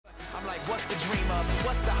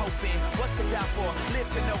die for,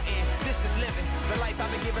 live to no end. This is living. The life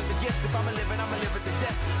I've been given is a gift. If I'm a living, I'm a live it to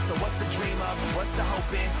death. So what's the dream of? What's the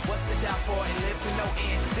hope in? What's the die for and live to no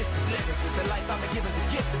end? This is living. The life I've been given is a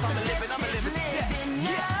gift. If I'm a living, I'm a live it to death.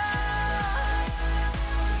 Yeah.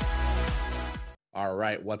 All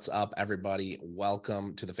right. What's up, everybody?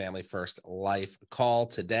 Welcome to the Family First Life call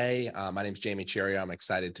today. My name is Jamie Cherry. I'm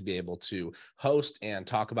excited to be able to host and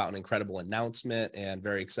talk about an incredible announcement, and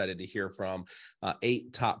very excited to hear from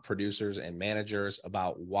 8 top producers and managers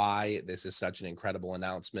about why this is such an incredible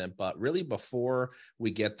announcement. But really, before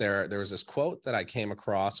we get there, there was this quote that I came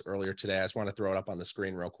across earlier today. I just want to throw it up on the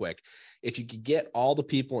screen real quick. If you could get all the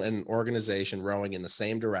people in an organization rowing in the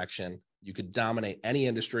same direction, you could dominate any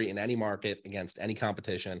industry in any market against any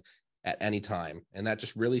competition at any time. And that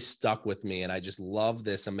just really stuck with me. And I just love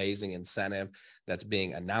this amazing incentive that's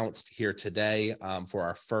being announced here today for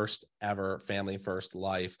our first ever Family First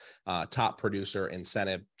Life top producer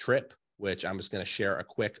incentive trip, which I'm just going to share a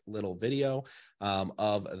quick little video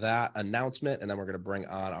of that announcement. And then we're going to bring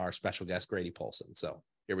on our special guest, Grady Polson. So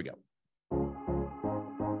here we go.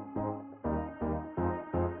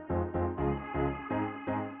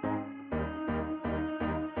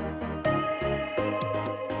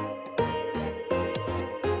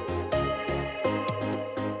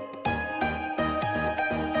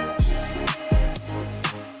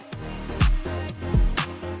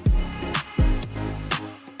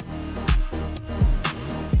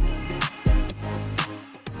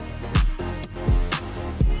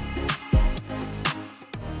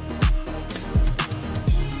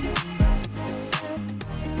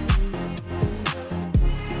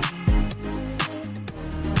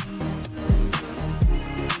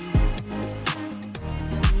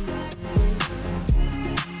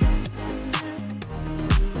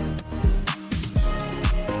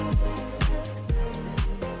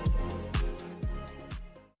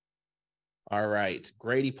 All right,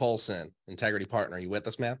 Grady Polson, Integrity Partner. You with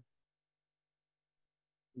us, man?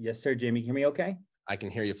 Yes, sir. Jamie, hear me okay? I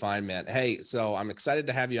can hear you fine, man. Hey, so I'm excited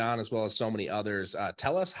to have you on, as well as so many others.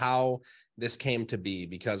 Tell us how this came to be,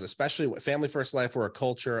 because especially with Family First Life, we're a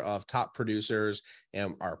culture of top producers,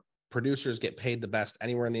 and our producers get paid the best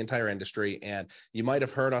anywhere in the entire industry. And you might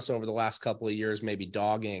have heard us over the last couple of years, maybe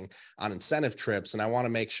dogging on incentive trips. And I want to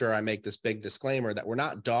make sure I make this big disclaimer that we're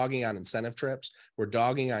not dogging on incentive trips. We're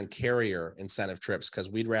dogging on carrier incentive trips, because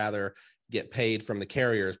we'd rather get paid from the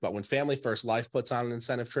carriers. But when Family First Life puts on an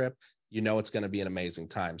incentive trip, you know it's going to be an amazing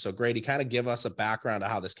time. So Grady, kind of give us a background of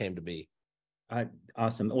how this came to be.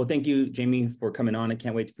 Awesome. Well, thank you, Jamie, for coming on. I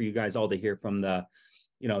can't wait for you guys all to hear from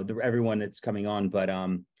everyone that's coming on. But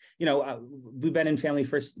we've been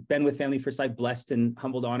with Family First Life, blessed and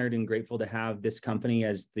humbled, honored, and grateful to have this company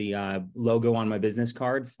as the logo on my business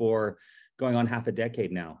card for going on half a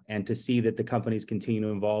decade now, and to see that the companies continue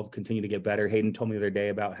to evolve, continue to get better. Hayden told me the other day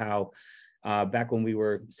about how back when we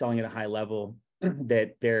were selling at a high level,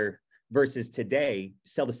 that they're versus today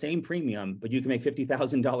sell the same premium, but you can make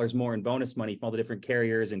 $50,000 more in bonus money from all the different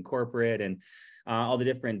carriers and corporate and all the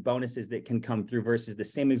different bonuses that can come through versus the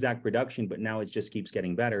same exact production, but now it just keeps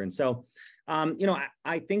getting better. And so,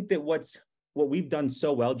 I think that what we've done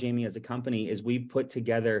so well, Jamie, as a company, is we've put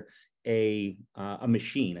together a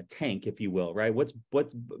machine, a tank, if you will, right? What's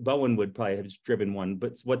Bowen would probably have driven one,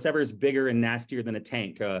 but whatever is bigger and nastier than a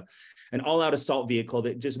tank, an all-out assault vehicle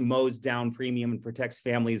that just mows down premium and protects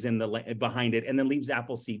families in the behind it, and then leaves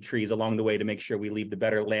apple seed trees along the way to make sure we leave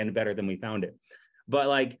the land better than we found it.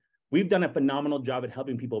 But we've done a phenomenal job at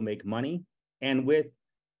helping people make money, and with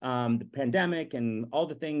the pandemic and all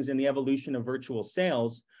the things and the evolution of virtual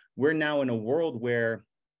sales, we're now in a world where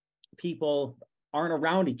people aren't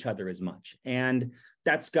around each other as much. And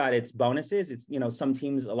that's got its bonuses. It's,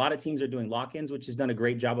 a lot of teams are doing lock-ins, which has done a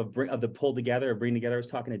great job of the pull together, of bringing together. I was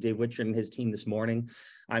talking to Dave Witcher and his team this morning.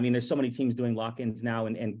 I mean, there's so many teams doing lock-ins now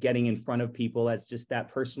and getting in front of people as just that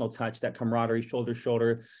personal touch, that camaraderie, shoulder to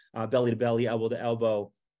shoulder, belly to belly, elbow to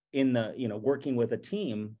elbow in the, working with a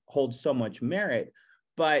team holds so much merit.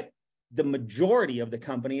 But the majority of the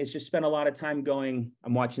company has just spent a lot of time going,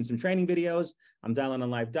 I'm watching some training videos, I'm dialing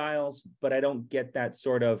on live dials, but I don't get that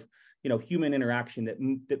sort of, human interaction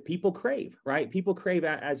that people crave, right? People crave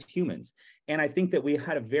as humans. And I think that we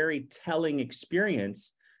had a very telling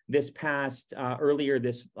experience this past earlier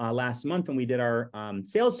this last month when we did our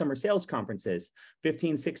summer sales conferences,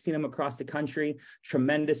 15, 16 of them across the country,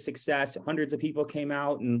 tremendous success. Hundreds of people came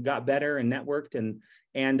out and got better and networked. And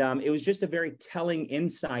it was just a very telling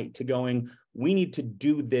insight to going, we need to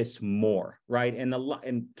do this more, right?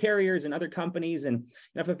 And carriers and other companies and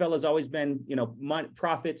FFL has always been,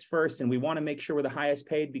 profits first, and we want to make sure we're the highest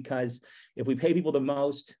paid, because if we pay people the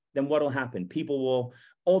most, then what'll happen? People will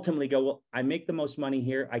ultimately go, well, I make the most money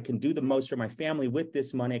here. I can do the most for my family with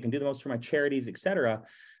this money. I can do the most for my charities, et cetera.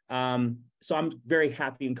 So I'm very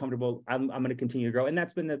happy and comfortable. I'm going to continue to grow. And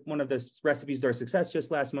that's been one of the recipes to our success.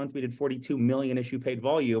 Just last month, we did 42 million issue paid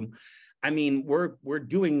volume. I mean, we're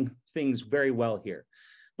doing things very well here.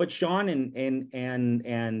 But Sean and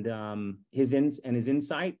his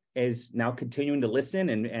insight is now continuing to listen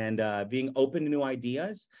and being open to new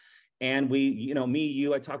ideas. And we,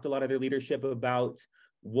 I talked to a lot of their leadership about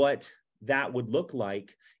what that would look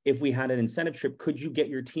like if we had an incentive trip. Could you get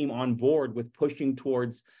your team on board with pushing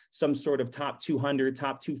towards some sort of top 200,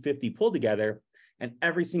 top 250 pull together? And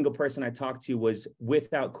every single person I talked to was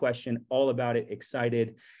without question all about it,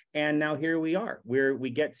 excited. And now here we are,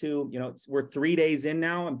 we get to, we're 3 days in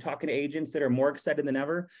now. I'm talking to agents that are more excited than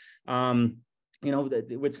ever.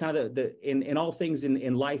 It's kind of in all things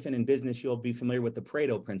in life and in business, you'll be familiar with the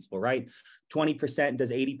Pareto principle, right? 20% does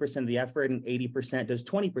 80% of the effort and 80% does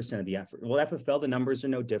 20% of the effort. Well, FFL, the numbers are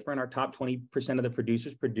no different. Our top 20% of the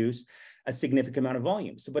producers produce a significant amount of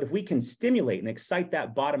volume. So, but if we can stimulate and excite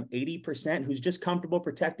that bottom 80% who's just comfortable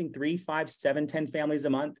protecting 3, 5, 7, 10 families a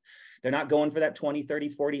month, they're not going for that 20, 30,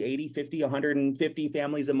 40, 80, 50, 150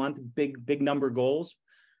 families a month, big number goals.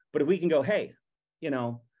 But if we can go, hey,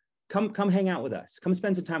 come hang out with us. Come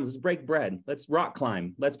spend some time. Let's break bread. Let's rock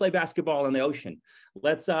climb. Let's play basketball in the ocean.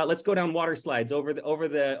 Let's go down water slides over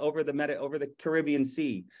the Caribbean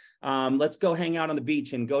Sea. Let's go hang out on the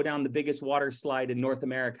beach and go down the biggest water slide in North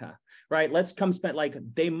America. Right? Let's come spend,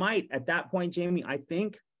 they might at that point, Jamie, I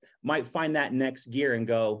think might find that next gear and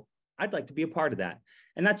go, I'd like to be a part of that.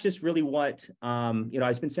 And that's just really what, I've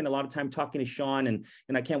been spending a lot of time talking to Sean, and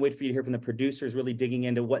I can't wait for you to hear from the producers, really digging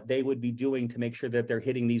into what they would be doing to make sure that they're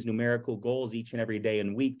hitting these numerical goals each and every day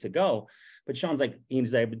and week to go. But Sean's like,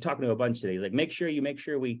 I've been talking to a bunch today. He's like, make sure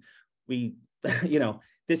we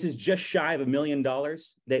this is just shy of $1 million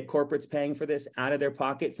that corporate's paying for this out of their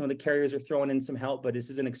pocket. Some of the carriers are throwing in some help, but this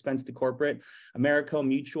is an expense to corporate. Americo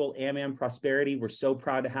Mutual, AmAm, Prosperity. We're so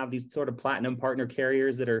proud to have these sort of platinum partner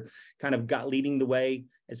carriers that are kind of leading the way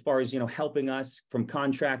as far as, helping us from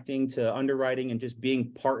contracting to underwriting and just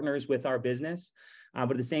being partners with our business.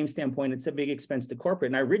 But at the same standpoint, it's a big expense to corporate.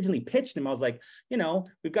 And I originally pitched him. I was like,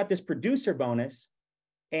 we've got this producer bonus,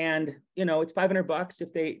 and, it's $500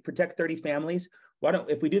 if they protect 30 families.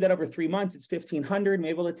 If we do that over 3 months, it's $1,500.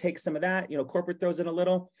 Maybe we'll take some of that, corporate throws in a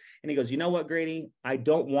little. And he goes, you know what, Grady, I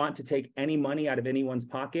don't want to take any money out of anyone's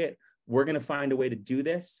pocket. We're going to find a way to do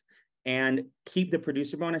this and keep the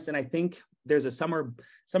producer bonus. And I think there's a summer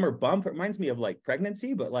bump. It reminds me of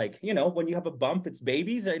pregnancy, but when you have a bump, it's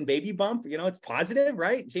babies and baby bump, it's positive,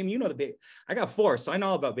 right? Jamie, the baby, I got 4, so I know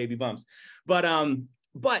all about baby bumps, but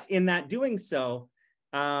in that doing so,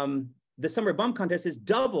 the summer bump contest has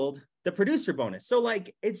doubled the producer bonus. So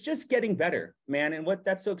it's just getting better, man. And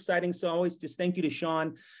that's so exciting. So always just thank you to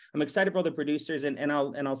Sean. I'm excited for all the producers, and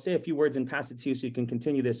I'll say a few words and pass it to you so you can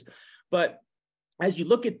continue this. But as you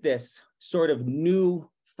look at this sort of new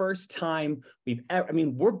first time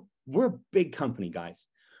we're a big company, guys.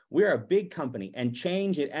 We're a big company, and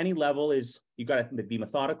change at any level is, you got to be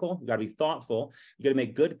methodical. You got to be thoughtful. You got to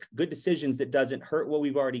make good decisions that doesn't hurt what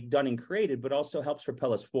we've already done and created, but also helps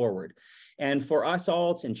propel us forward. And for us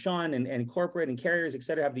alts and Sean and corporate and carriers, et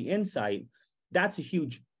cetera, have the insight. That's a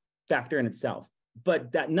huge factor in itself,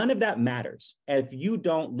 but none of that matters if you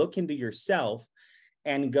don't look into yourself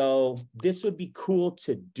and go, this would be cool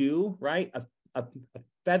to do, right? A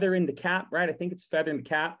feather in the cap, right? I think it's feather in the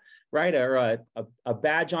cap, right? Or a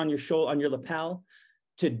badge on your shoulder, on your lapel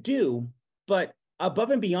to do. But above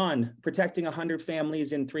and beyond protecting 100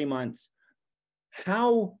 families in 3 months,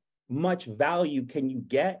 how much value can you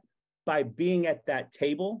get by being at that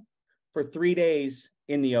table for 3 days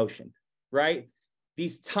in the ocean, right?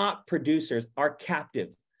 These top producers are captive.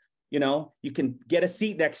 You can get a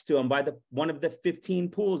seat next to them by one of the 15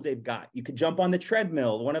 pools they've got. You could jump on the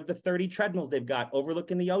treadmill, one of the 30 treadmills they've got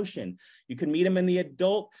overlooking the ocean. You can meet them in the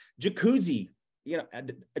adult jacuzzi.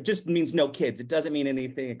 It just means no kids. It doesn't mean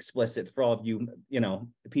anything explicit for all of you,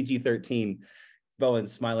 PG-13.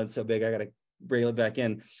 Bowen's smiling so big, I got to reel it back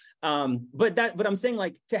in. But I'm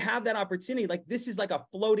saying, to have that opportunity, this is like a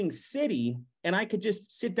floating city, and I could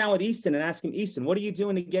just sit down with Easton and ask him, Easton, what are you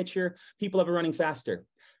doing to get your people up and running faster?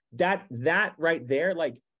 That right there,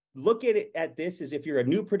 look at it at this as if you're a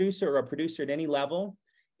new producer or a producer at any level,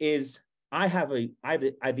 is I have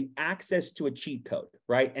the access to a cheat code,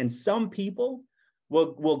 right? And some people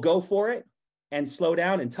will go for it and slow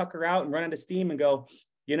down and tuck her out and run out of steam and go,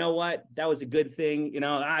 you know what? That was a good thing.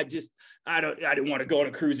 I didn't want to go on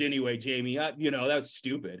a cruise anyway, Jamie. That's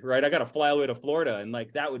stupid, right? I got to fly all the way to Florida. And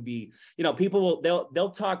like, that would be, people they'll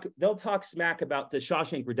talk smack about the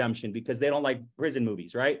Shawshank Redemption because they don't like prison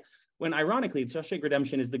movies, right? When ironically, Shawshank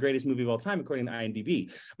Redemption is the greatest movie of all time, according to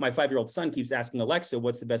IMDb. My 5-year-old son keeps asking Alexa,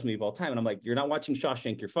 what's the best movie of all time? And I'm like, you're not watching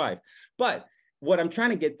Shawshank, you're 5. But what I'm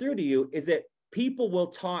trying to get through to you is that people will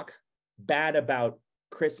talk bad about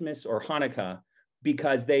Christmas or Hanukkah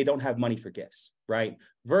because they don't have money for gifts, right?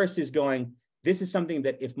 Versus going, this is something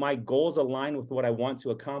that if my goals align with what I want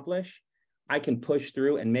to accomplish, I can push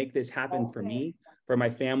through and make this happen for me, for my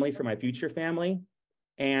family, for my future family.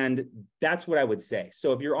 And that's what I would say.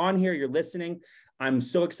 So if you're on here, you're listening, I'm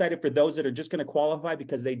so excited for those that are just going to qualify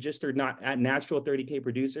because they just are not at natural 30K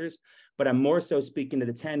producers, but I'm more so speaking to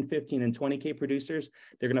the 10, 15, and 20K producers.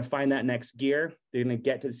 They're going to find that next gear. They're going to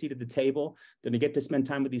get to the seat at the table. They're going to get to spend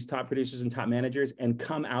time with these top producers and top managers and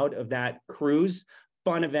come out of that cruise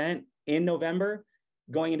fun event in November,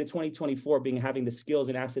 going into 2024, having the skills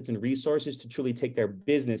and assets and resources to truly take their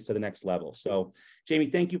business to the next level. So Jamie,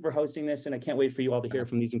 thank you for hosting this. And I can't wait for you all to hear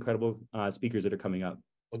from these incredible speakers that are coming up.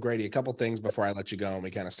 Well, Grady, a couple things before I let you go and we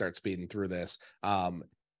kind of start speeding through this.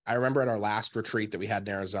 I remember at our last retreat that we had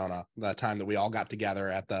in Arizona, the time that we all got together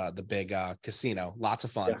at the big casino, lots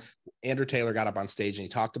of fun. Yeah. Andrew Taylor got up on stage and he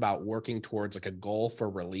talked about working towards like a goal for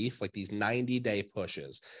relief, like these 90-day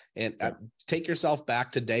pushes. And take yourself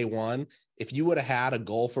back to day one. If you would have had a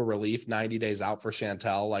goal for relief 90 days out for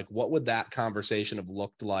Chantel, like what would that conversation have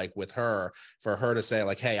looked like with her for her to say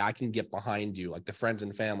like, hey, I can get behind you, like the friends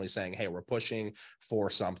and family saying, hey, we're pushing for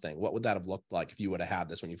something. What would that have looked like if you would have had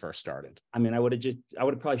this when you first started? I mean, I would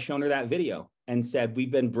have probably shown her that video and said,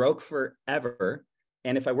 we've been broke forever.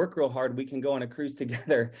 And if I work real hard, we can go on a cruise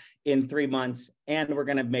together in 3 months and we're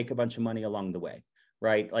going to make a bunch of money along the way.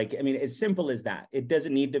 Right. Like, I mean, as simple as that.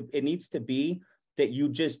 It needs to be that you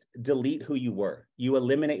just delete who you were, you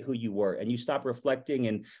eliminate who you were, and you stop reflecting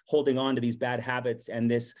and holding on to these bad habits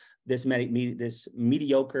and this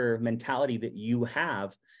mediocre mentality that you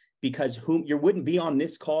have, because you wouldn't be on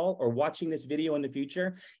this call or watching this video in the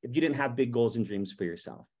future if you didn't have big goals and dreams for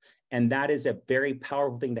yourself. And that is a very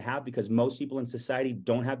powerful thing to have because most people in society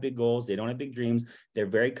don't have big goals. They don't have big dreams. They're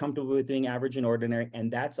very comfortable with being average and ordinary.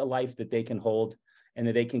 And that's a life that they can hold and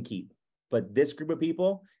that they can keep. But this group of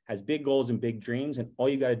people has big goals and big dreams, and all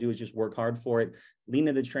you got to do is just work hard for it, lean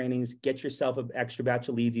into the trainings, get yourself an extra batch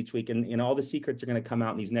of leads each week, and all the secrets are going to come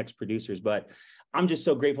out in these next producers. But I'm just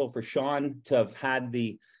so grateful for Sean to have had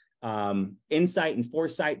the insight and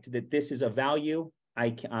foresight that this is of value.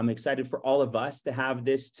 I'm excited for all of us to have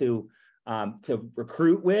this to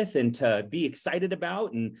recruit with and to be excited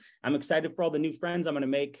about. And I'm excited for all the new friends I'm going to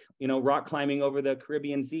make, rock climbing over the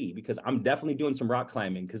Caribbean Sea, because I'm definitely doing some rock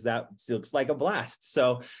climbing because that looks like a blast.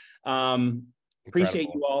 So appreciate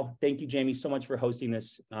you all. Thank you, Jamie, so much for hosting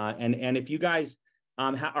this. And if you guys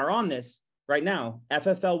are on this right now,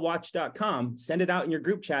 fflwatch.com, send it out in your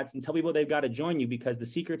group chats and tell people they've got to join you because the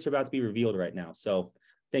secrets are about to be revealed right now. So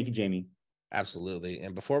thank you, Jamie. Absolutely.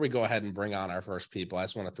 And before we go ahead and bring on our first people, I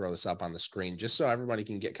just want to throw this up on the screen just so everybody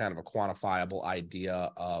can get kind of a quantifiable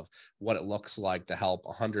idea of what it looks like to help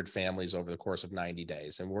 100 families over the course of 90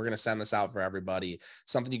 days. And we're going to send this out for everybody,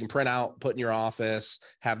 something you can print out, put in your office,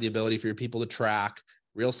 have the ability for your people to track.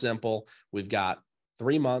 Real simple. We've got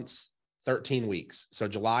 3 months, 13 weeks. So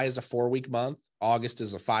July is a 4-week month. August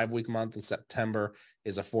is a 5-week month, and September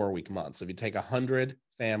is a 4-week month. So if you take 100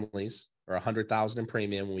 families or 100,000 in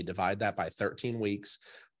premium, when we divide that by 13 weeks,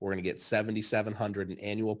 we're going to get 7,700 in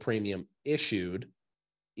annual premium issued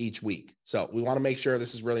each week. So we want to make sure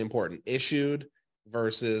this is really important. Issued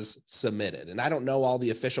versus submitted. And I don't know all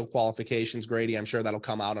the official qualifications, Grady. I'm sure that'll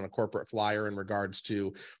come out on a corporate flyer in regards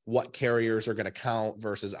to what carriers are going to count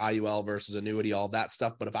versus IUL versus annuity, all that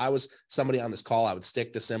stuff. But if I was somebody on this call, I would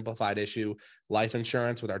stick to simplified issue life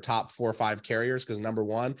insurance with our top 4 or 5 carriers, because number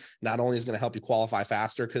one, not only is going to help you qualify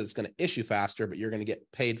faster because it's going to issue faster, but you're going to get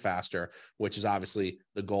paid faster, which is obviously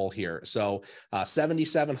the goal here. So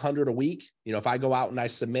 7,700 a week. If I go out and I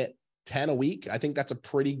submit 10 a week, I think that's a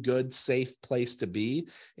pretty good, safe place to be.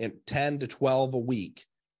 And 10 to 12 a week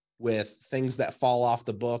with things that fall off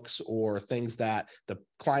the books or things that the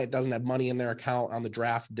client doesn't have money in their account on the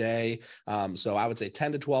draft day. So I would say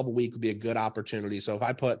 10 to 12 a week would be a good opportunity. So if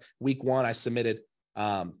I put week 1, I submitted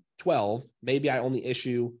 12, maybe I only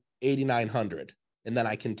issue 8,900. And then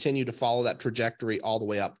I continue to follow that trajectory all the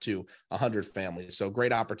way up to 100 families. So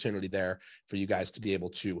great opportunity there for you guys to be able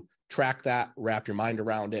to track that, wrap your mind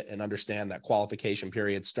around it, and understand that qualification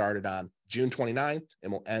period started on June 29th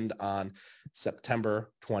and will end on September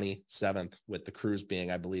 27th, with the cruise being,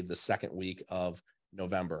 I believe, the second week of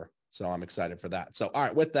November. So I'm excited for that. So, all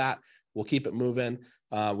right, with that, we'll keep it moving.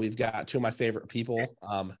 We've got two of my favorite people,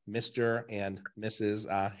 Mr. and Mrs.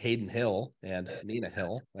 Hayden Hill and Nina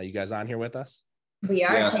Hill. Are you guys on here with us? We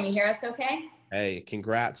are. Yes. Can you hear us okay? Hey,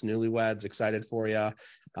 congrats, newlyweds. Excited for you.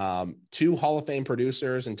 Two Hall of Fame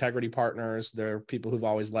producers, integrity partners. They're people who've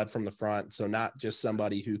always led from the front. So not just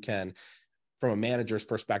somebody who can, from a manager's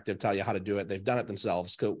perspective, tell you how to do it. They've done it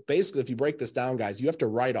themselves. So basically, if you break this down, guys, you have to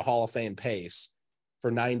write a Hall of Fame pace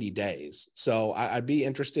for 90 days. So I'd be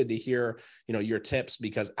interested to hear, your tips,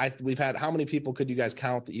 because we've had, how many people could you guys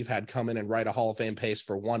count that you've had come in and write a Hall of Fame pace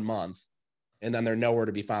for 1 month, and then they're nowhere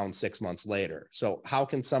to be found 6 months later? So how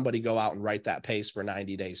can somebody go out and write that pace for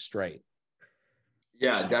 90 days straight?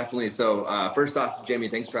 Yeah, definitely. So first off, Jamie,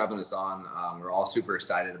 thanks for having us on. We're all super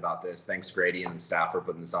excited about this. Thanks, Grady and the staff, for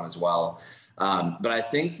putting this on as well. But I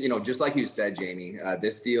think, just like you said, Jamie,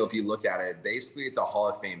 this deal, if you look at it, basically it's a Hall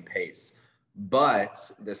of Fame pace, but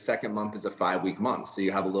the second month is a 5-week month. So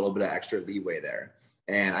you have a little bit of extra leeway there.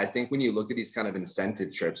 And I think when you look at these kind of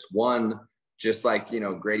incentive trips, one, just like,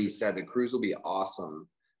 Grady said, the cruise will be awesome.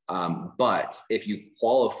 But if you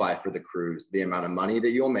qualify for the cruise, the amount of money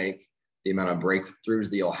that you'll make, the amount of breakthroughs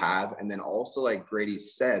that you'll have, and then also, like Grady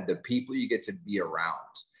said, the people you get to be around.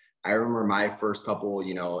 I remember my first couple,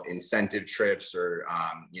 incentive trips or,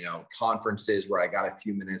 conferences where I got a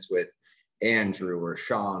few minutes with Andrew or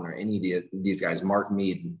Sean or any of these guys, Mark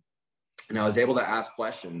Mead, and I was able to ask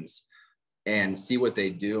questions and see what they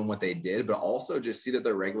do and what they did, but also just see that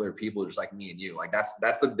they're regular people just like me and you. Like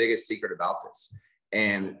that's the biggest secret about this.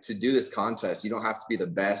 And to do this contest, you don't have to be the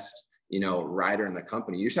best, rider in the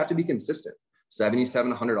company. You just have to be consistent.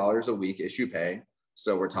 $7,700 a week issue pay.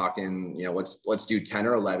 So we're talking, let's do 10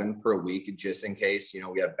 or 11 per week, just in case,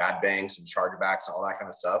 we have bad banks and chargebacks and all that kind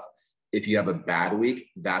of stuff. If you have a bad week,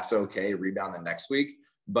 that's okay. Rebound the next week.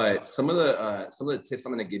 But some of the tips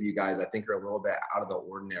I'm going to give you guys, I think, are a little bit out of the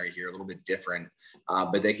ordinary here, a little bit different,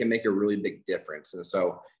 but they can make a really big difference. And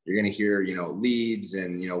so you're going to hear, leads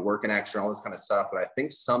and, working extra, all this kind of stuff. But I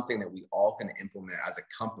think something that we all can implement as a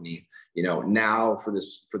company, now for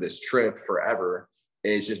this trip forever,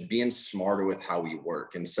 is just being smarter with how we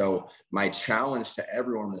work. And so my challenge to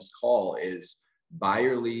everyone on this call is buy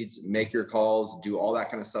your leads, make your calls, do all that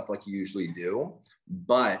kind of stuff like you usually do.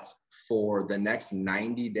 But for the next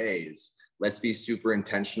 90 days, let's be super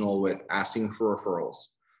intentional with asking for referrals.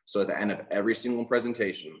 So at the end of every single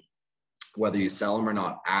presentation, whether you sell them or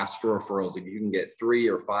not, ask for referrals. If you can get 3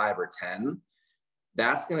 or 5 or 10,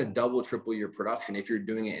 that's going to double, triple your production if you're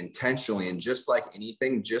doing it intentionally. And just like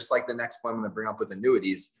anything, just like the next point I'm going to bring up with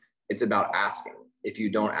annuities, it's about asking. If you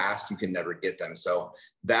don't ask, you can never get them. So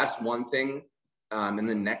that's one thing. And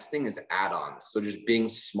the next thing is add-ons. So just being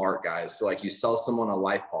smart, guys. So like you sell someone a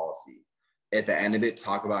life policy. At the end of it,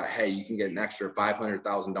 talk about, hey, you can get an extra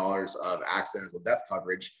 $500,000 of accidental death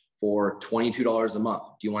coverage for $22 a month.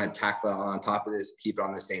 Do you want to tack that on top of this? Keep it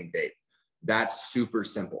on the same date. That's super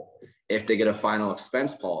simple. If they get a final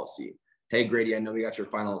expense policy, hey, Grady, I know we got your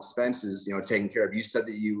final expenses, taken care of. You said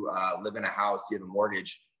that you live in a house, you have a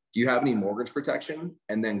mortgage. Do you have any mortgage protection?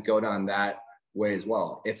 And then go down that way as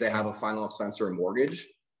well. If they have a final expense or a mortgage,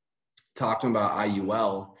 talk to them about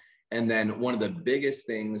IUL. And then one of the biggest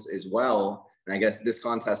things as well, and I guess this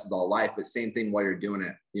contest is all life, but same thing while you're doing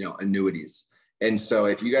it, annuities. And so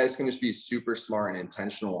if you guys can just be super smart and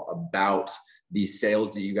intentional about the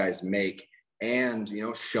sales that you guys make and,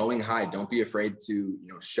 showing high, don't be afraid to,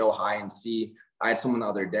 show high and see. I had someone the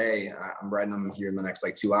other day, I'm writing them here in the next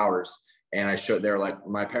 2 hours. And I showed, they're like,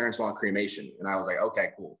 my parents want cremation. And I was like,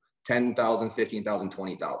 okay, cool. 10,000, 15,000,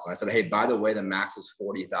 20,000. I said, hey, by the way, the max is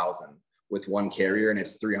 40,000 with one carrier and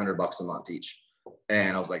it's $300 a month each.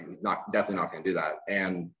 And I was like, definitely not going to do that.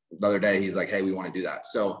 And the other day he's like, hey, we want to do that.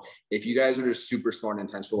 So if you guys are just super smart and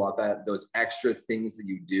intentional about that, those extra things that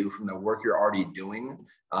you do from the work you're already doing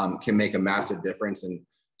can make a massive difference. And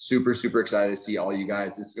super, super excited to see all you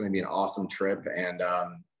guys. This is going to be an awesome trip, and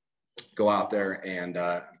go out there and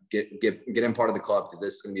get in part of the club, because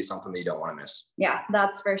this is going to be something that you don't want to miss. Yeah,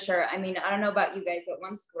 that's for sure. I mean, I don't know about you guys, but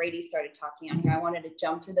once Grady started talking on here, I wanted to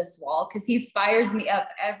jump through this wall because he fires me up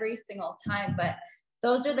every single time. But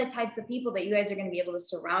those are the types of people that you guys are going to be able to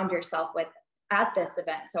surround yourself with at this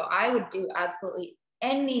event. So I would do absolutely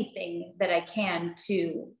anything that I can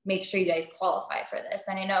to make sure you guys qualify for this.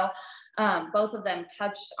 And I know both of them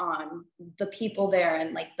touched on the people there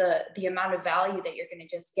and like the amount of value that you're going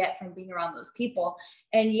to just get from being around those people.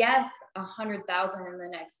 And yes, 100,000 in the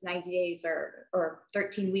next 90 days or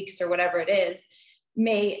 13 weeks or whatever it is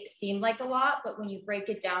may seem like a lot, but when you break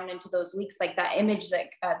it down into those weeks, like that image that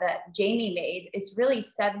Jamie made, it's really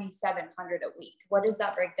 7,700 a week. What does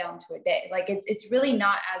that break down to a day? Like it's really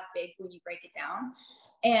not as big when you break it down.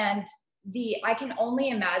 And I can only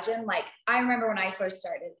imagine, like, I remember when I first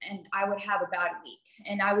started and I would have a bad week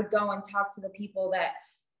and I would go and talk to the people that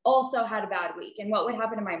also had a bad week. And what would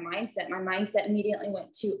happen to my mindset? My mindset immediately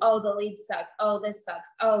went to, oh, the leads suck. Oh, this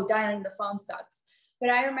sucks. Oh, dialing the phone sucks.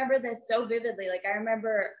 But I remember this so vividly. Like I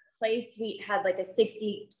remember Play Suite had like a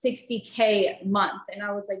 60K month. And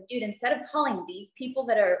I was like, dude, instead of calling these people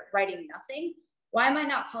that are writing nothing, why am I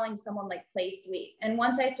not calling someone like Play Suite? And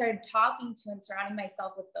once I started talking to and surrounding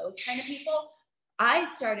myself with those kind of people,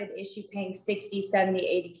 I started issue paying 60, 70,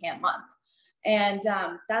 80K a month. And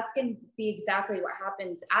that's going to be exactly what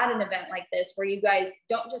happens at an event like this, where you guys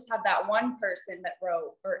don't just have that one person that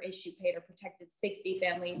wrote or issue paid or protected 60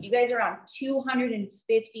 families. You guys are around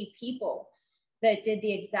 250 people that did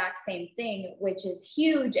the exact same thing, which is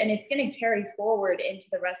huge. And it's going to carry forward into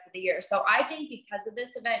the rest of the year. So I think because of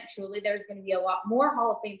this event, truly, there's going to be a lot more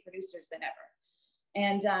Hall of Fame producers than ever.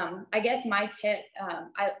 And I guess my tip,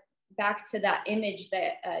 back to that image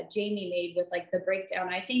that Jamie made with like the breakdown,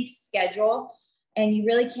 I think schedule, and you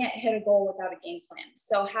really can't hit a goal without a game plan.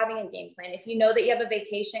 So having a game plan, if you know that you have a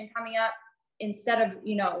vacation coming up, instead of,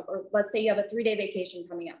 or let's say you have a 3-day vacation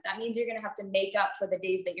coming up, that means you're going to have to make up for the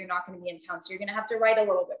days that you're not going to be in town. So you're going to have to write a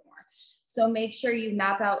little bit more. So make sure you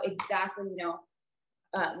map out exactly,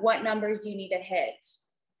 what numbers you need to hit,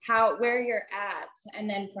 where you're at. And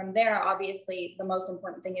then from there, obviously the most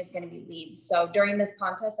important thing is going to be leads. So during this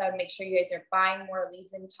contest, I would make sure you guys are buying more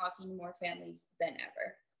leads and talking to more families than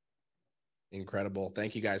ever. Incredible.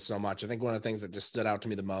 Thank you guys so much. I think one of the things that just stood out to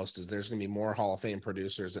me the most is there's going to be more Hall of Fame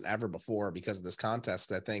producers than ever before because of this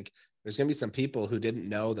contest. I think there's going to be some people who didn't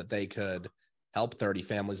know that they could help 30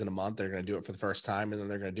 families in a month. They're going to do it for the first time, and then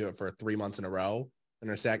they're going to do it for 3 months in a row. And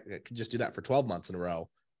they're saying, I could just do that for 12 months in a row,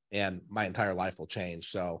 and my entire life will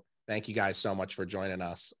change. So thank you guys so much for joining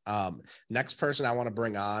us. Next person I want to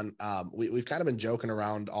bring on, we've kind of been joking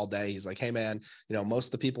around all day. He's like, hey man, most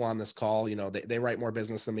of the people on this call, they write more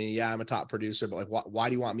business than me. Yeah, I'm a top producer, but like, why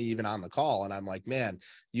do you want me even on the call? And I'm like, man,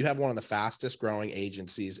 you have one of the fastest growing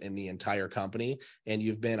agencies in the entire company. And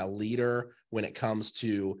you've been a leader when it comes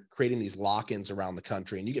to creating these lock-ins around the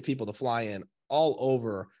country. And you get people to fly in all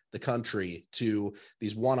over the country to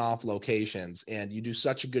these one-off locations. And you do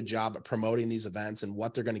such a good job at promoting these events and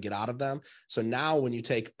what they're going to get out of them. So now when you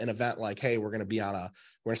take an event like, hey, we're going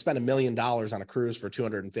to spend $1 million on a cruise for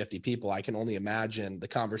 250 people, I can only imagine the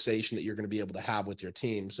conversation that you're going to be able to have with your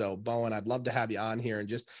team. So Bowen, I'd love to have you on here and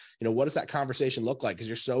just, what does that conversation look like? Because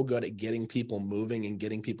you're so good at getting people moving and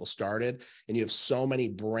getting people started. And you have so many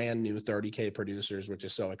brand new 30K producers, which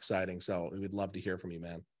is so exciting. So we'd love to hear from you,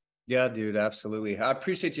 man. Yeah, dude, absolutely. I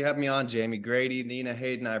appreciate you having me on, Jamie, Grady, Nina,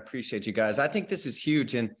 Hayden. I appreciate you guys. I think this is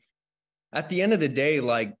huge. And at the end of the day,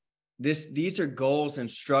 like these are goals and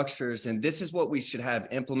structures, and this is what we should have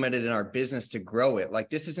implemented in our business to grow it. Like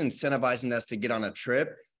this is incentivizing us to get on a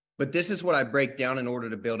trip, but this is what I break down in order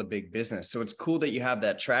to build a big business. So it's cool that you have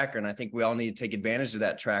that tracker, and I think we all need to take advantage of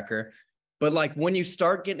that tracker. But like when you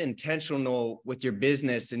start getting intentional with your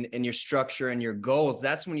business and your structure and your goals,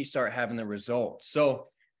 that's when you start having the results. So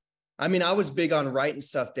I mean, I was big on writing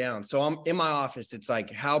stuff down. So I'm in my office. It's like,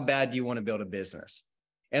 how bad do you want to build a business?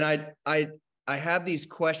 And I have these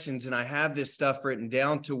questions and I have this stuff written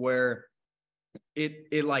down to where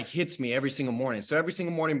it like hits me every single morning. So every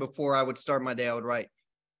single morning before I would start my day, I would write,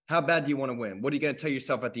 how bad do you want to win? What are you going to tell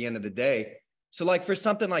yourself at the end of the day? So like for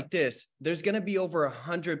something like this, there's going to be over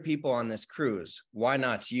 100 people on this cruise. Why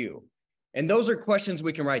not you? And those are questions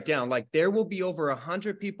we can write down. Like there will be over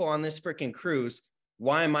 100 people on this freaking cruise.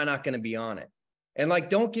 Why am I not going to be on it? And like,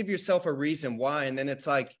 don't give yourself a reason why. And then it's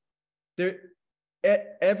like,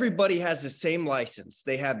 everybody has the same license.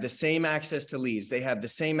 They have the same access to leads. They have the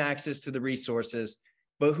same access to the resources,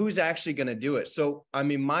 but who's actually going to do it? So, I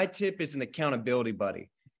mean, my tip is an accountability buddy.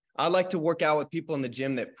 I like to work out with people in the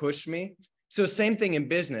gym that push me. So same thing in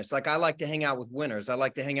business. Like I like to hang out with winners. I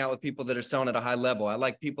like to hang out with people that are selling at a high level. I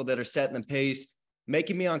like people that are setting the pace,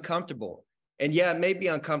 making me uncomfortable. And yeah, it may be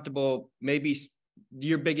uncomfortable. Maybe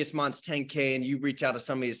your biggest month's 10K and you reach out to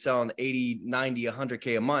somebody that's selling 80, 90,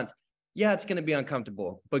 100K a month. Yeah, it's going to be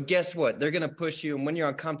uncomfortable, but guess what? They're going to push you. And when you're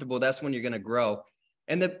uncomfortable, that's when you're going to grow.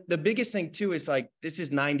 And the biggest thing too, is like, this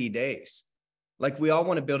is 90 days. Like we all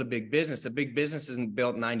want to build a big business. A big business isn't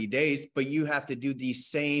built 90 days, but you have to do these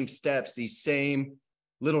same steps, these same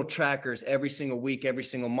little trackers every single week, every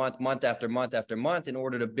single month, month after month after month in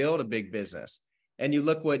order to build a big business. And you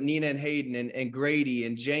look what Nina and Hayden and Grady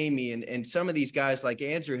and Jamie and some of these guys like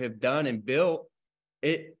Andrew have done and built.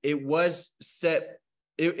 It was set.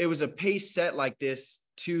 It was a pace set like this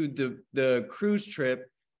to the cruise trip,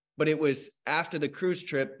 but it was after the cruise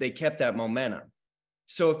trip, they kept that momentum.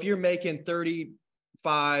 So if you're making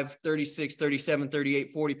 35, 36, 37,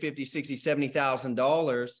 38, 40, 50, 60,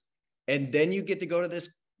 $70,000, and then you get to go to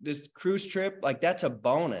this cruise trip, like that's a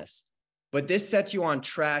bonus. But this sets you on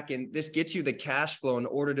track and this gets you the cash flow in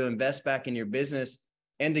order to invest back in your business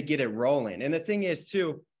and to get it rolling. And the thing is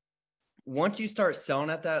too, once you start selling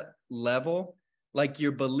at that level, like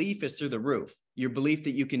your belief is through the roof. Your belief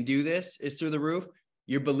that you can do this is through the roof.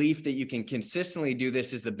 Your belief that you can consistently do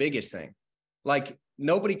this is the biggest thing. Like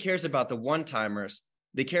nobody cares about the one-timers.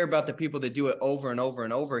 They care about the people that do it over and over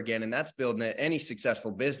and over again. And that's building any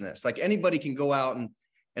successful business. Like anybody can go out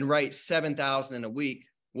and write 7,000 in a week.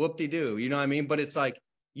 Whoop-de-doo, you know what I mean? But it's like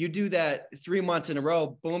you do that 3 months in a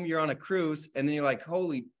row, boom, you're on a cruise, and then you're like,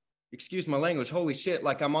 excuse my language, holy shit,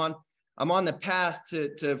 like I'm on the path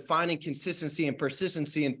to finding consistency and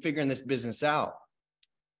persistency and figuring this business out.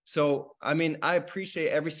 So, I mean, I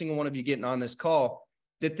appreciate every single one of you getting on this call.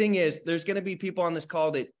 The thing is, there's going to be people on this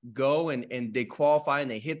call that go and they qualify and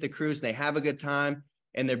they hit the cruise and they have a good time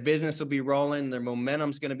and their business will be rolling. Their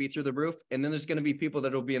momentum's going to be through the roof. And then there's going to be people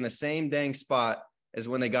that will be in the same dang spot as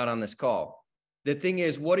when they got on this call. The thing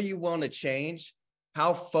is, what are you willing to change?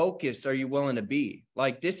 How focused are you willing to be?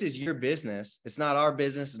 Like, this is your business. It's not our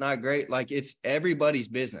business. It's not great. Like, it's everybody's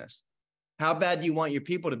business. How bad do you want your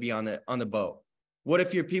people to be on the boat? What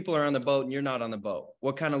if your people are on the boat and you're not on the boat?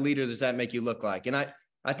 What kind of leader does that make you look like? And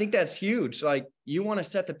I think that's huge. Like, you want to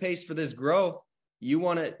set the pace for this growth. You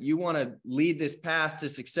want to lead this path to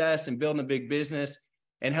success and building a big business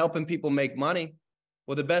and helping people make money.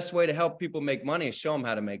 Well, the best way to help people make money is show them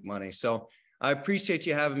how to make money. So I appreciate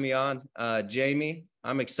you having me on, Jamie.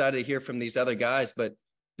 I'm excited to hear from these other guys, but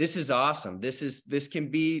this is awesome. This can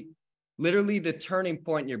be literally the turning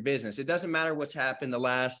point in your business. It doesn't matter what's happened the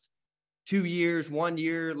last 2 years, 1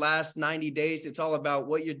 year, last 90 days. It's all about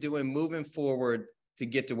what you're doing moving forward to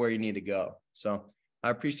get to where you need to go. So I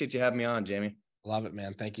appreciate you having me on, Jamie. Love it,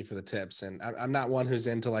 man. Thank you for the tips. And I'm not one who's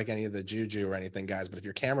into like any of the juju or anything, guys, but if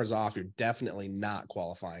your camera's off, you're definitely not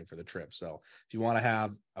qualifying for the trip. So if you want to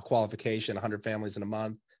have a qualification, 100 families in a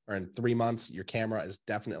month or in 3 months, your camera is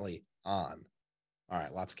definitely on. All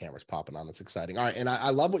right. Lots of cameras popping on. That's exciting. All right. And I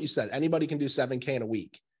love what you said. Anybody can do 7K in a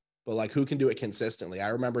week, but like, who can do it consistently? I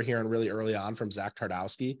remember hearing really early on from Zach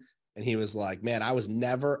Tardowski, and he was like, man, I was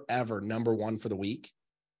never, ever number one for the week.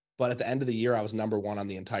 But at the end of the year, I was number one on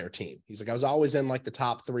the entire team. He's like, I was always in like the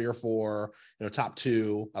top 3 or 4, top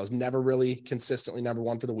 2. I was never really consistently number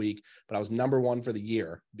one for the week, but I was number one for the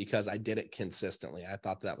year because I did it consistently. I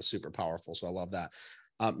thought that was super powerful. So I love that.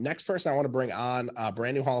 Next person I want to bring on,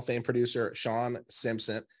 brand new Hall of Fame producer, Sean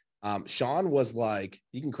Simpson. Sean was like,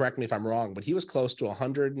 you can correct me if I'm wrong, but he was close to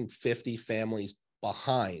 150 families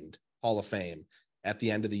behind Hall of Fame at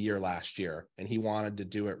the end of the year last year, and he wanted to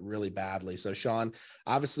do it really badly. So Sean,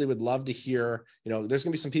 obviously would love to hear, there's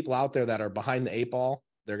gonna be some people out there that are behind the 8 ball.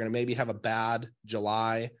 They're gonna maybe have a bad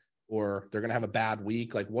July, or they're gonna have a bad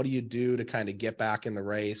week. Like, what do you do to kind of get back in the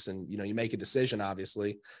race? And, you make a decision,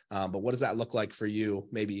 obviously, but what does that look like for you,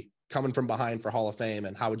 maybe coming from behind for Hall of Fame,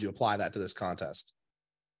 and how would you apply that to this contest?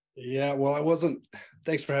 Yeah, well,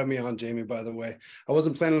 thanks for having me on, Jamie, by the way. I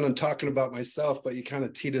wasn't planning on talking about myself, but you kind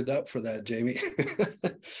of teed it up for that, Jamie.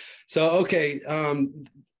 So, okay.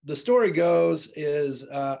 The story goes is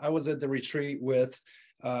I was at the retreat with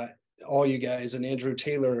all you guys, and Andrew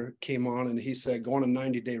Taylor came on and he said, go on a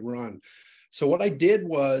 90-day run. So what I did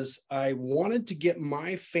was I wanted to get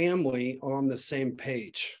my family on the same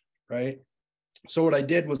page, right? So what I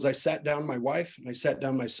did was I sat down my wife and I sat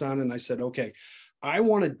down my son and I said, okay, I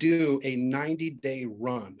want to do a 90-day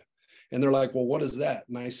run. And they're like, well, what is that?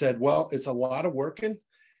 And I said, well, it's a lot of working.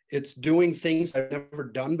 It's doing things I've never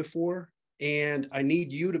done before. And I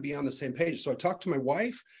need you to be on the same page. So I talked to my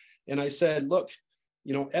wife and I said, look,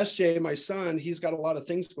 SJ, my son, he's got a lot of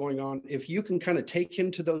things going on. If you can kind of take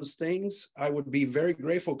him to those things, I would be very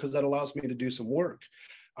grateful, because that allows me to do some work.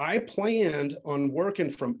 I planned on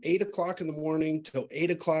working from 8 o'clock in the morning till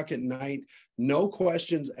 8 o'clock at night, no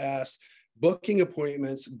questions asked, booking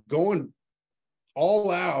appointments, going all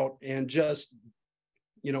out and just,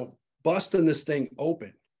 busting this thing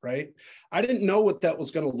open, right? I didn't know what that was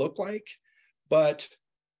going to look like, but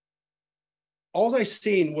all I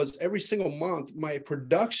seen was every single month, my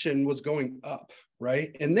production was going up,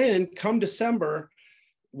 right? And then come December,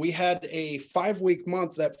 we had a 5-week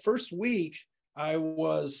month. That first week, I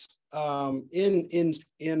was in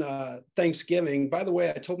Thanksgiving. By the way,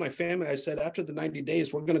 I told my family, I said, after the 90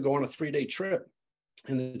 days, we're going to go on a 3-day trip.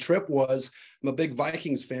 And the trip was, I'm a big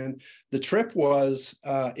Vikings fan. The trip was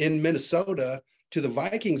in Minnesota to the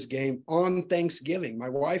Vikings game on Thanksgiving. My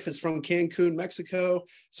wife is from Cancun, Mexico.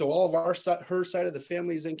 So all of her side of the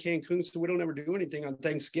family is in Cancun. So we don't ever do anything on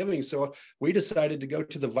Thanksgiving. So we decided to go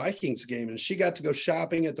to the Vikings game, and she got to go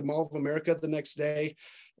shopping at the Mall of America the next day.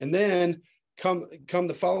 And then come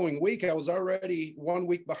the following week, I was already 1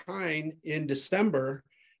 week behind in December,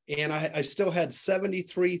 and I still had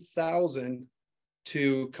 73,000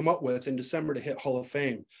 to come up with in December to hit Hall of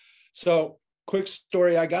Fame. So quick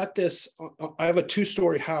story, I got this, I have a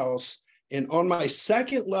 2-story house, and on my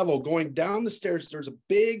second level going down the stairs, there's a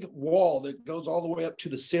big wall that goes all the way up to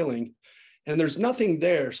the ceiling, and there's nothing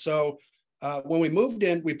there. So when we moved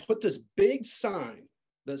in, we put this big sign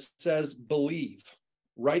that says believe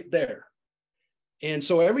right there. And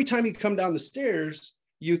so every time you come down the stairs,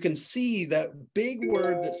 you can see that big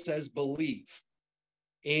word that says believe.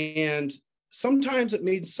 And sometimes it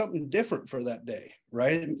means something different for that day,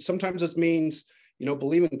 right? Sometimes it means,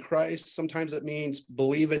 believe in Christ. Sometimes it means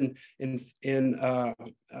believe in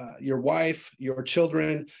your wife, your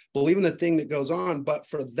children, believe in the thing that goes on. But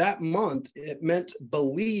for that month, it meant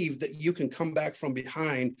believe that you can come back from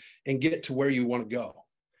behind and get to where you want to go.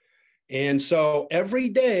 And so every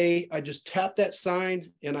day I just tapped that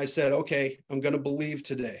sign and I said, okay, I'm going to believe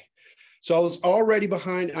today. So I was already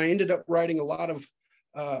behind. I ended up writing a lot of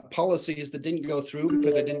policies that didn't go through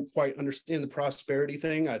because I didn't quite understand the prosperity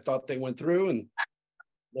thing. I thought they went through and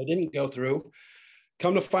they didn't go through.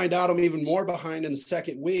 Come to find out, I'm even more behind in the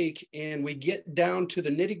second week, and we get down to the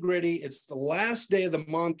nitty gritty. It's the last day of the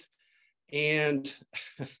month, and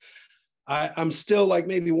I'm still like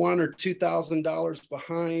maybe $1,000 or $2,000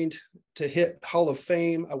 behind to hit Hall of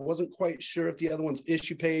Fame. I wasn't quite sure if the other one's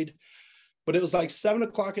issue paid, but it was like 7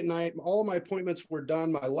 o'clock at night. All of my appointments were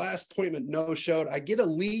done. My last appointment no-showed. I get a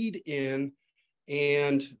lead in,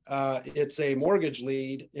 and it's a mortgage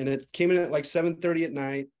lead, and it came in at like 7:30 at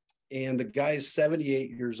night, and the guy's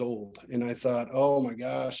 78 years old. And I thought, oh my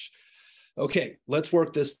gosh, okay, let's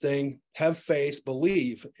work this thing, have faith,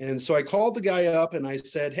 believe. And so I called the guy up and I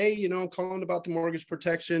said, hey, I'm calling about the mortgage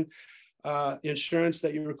protection insurance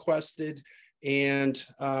that you requested. And,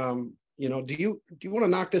 do you want to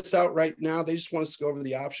knock this out right now? They just want us to go over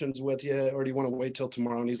the options with you, or do you want to wait till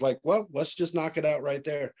tomorrow? And he's like, well, let's just knock it out right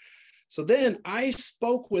there. So then I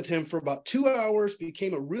spoke with him for about 2 hours,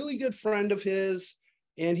 became a really good friend of his,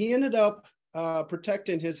 and he ended up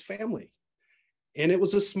protecting his family. And it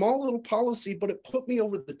was a small little policy, but it put me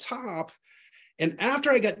over the top. And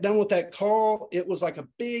after I got done with that call, it was like a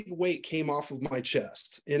big weight came off of my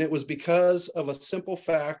chest. And it was because of a simple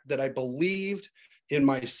fact that I believed in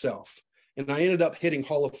myself. And I ended up hitting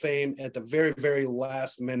Hall of Fame at the very, very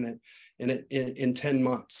last minute in 10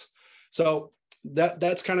 months. So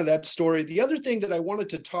that's kind of that story. The other thing that I wanted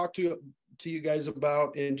to talk to you guys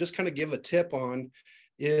about and just kind of give a tip on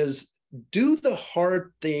is do the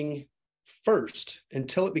hard thing first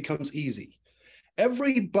until it becomes easy.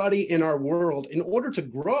 Everybody in our world, in order to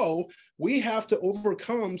grow, we have to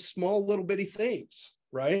overcome small little bitty things,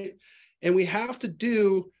 right? And we have to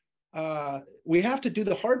do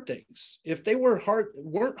the hard things. If they weren't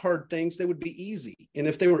hard things, they would be easy. And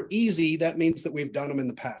if they were easy, that means that we've done them in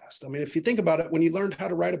the past. I mean, if you think about it, when you learned how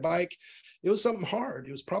to ride a bike, it was something hard.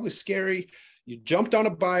 It was probably scary. You jumped on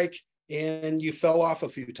a bike and you fell off a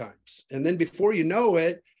few times. And then before you know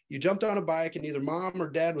it, you jumped on a bike and either mom or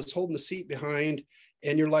dad was holding the seat behind,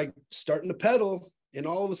 and you're like starting to pedal, and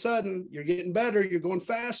all of a sudden you're getting better, you're going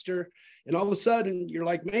faster. And all of a sudden you're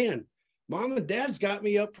like, man, mom and dad's got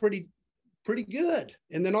me up pretty good.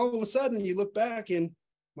 And then all of a sudden you look back and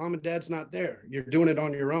mom and dad's not there. You're doing it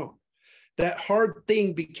on your own. That hard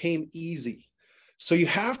thing became easy. So you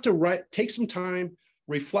have to take some time,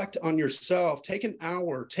 reflect on yourself, take an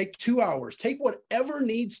hour, take 2 hours, take whatever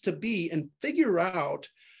needs to be and figure out,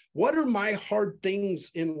 what are my hard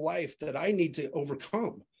things in life that I need to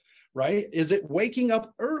overcome, right? Is it waking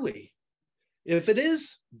up early? If it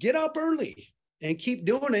is, get up early and keep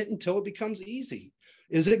doing it until it becomes easy.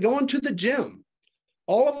 Is it going to the gym?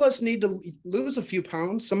 All of us need to lose a few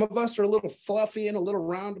pounds. Some of us are a little fluffy and a little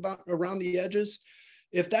around the edges.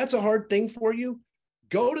 If that's a hard thing for you,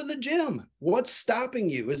 go to the gym. What's stopping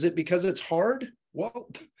you? Is it because it's hard? Well,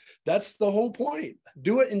 that's the whole point.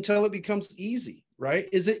 Do it until it becomes easy, right?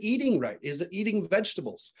 Is it eating right? Is it eating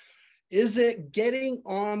vegetables? Is it getting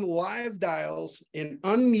on live dials and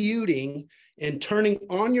unmuting and turning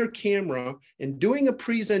on your camera and doing a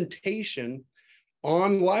presentation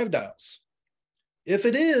on live dials? If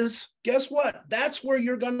it is, guess what? That's where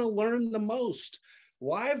you're going to learn the most.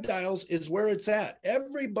 Live dials is where it's at.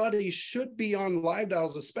 Everybody should be on live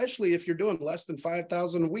dials, especially if you're doing less than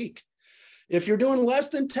 5,000 a week. If you're doing less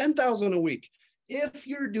than 10,000 a week, if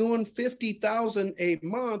you're doing 50,000 a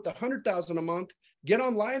month, 100,000 a month, get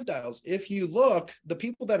on live dials. If you look, the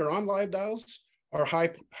people that are on live dials are high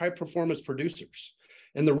performance producers.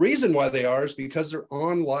 And the reason why they are is because they're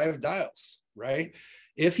on live dials, right?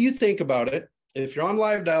 If you think about it, if you're on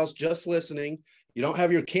live dials just listening, you don't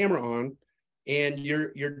have your camera on, and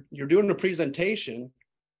you're doing a presentation,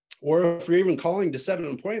 or if you're even calling to set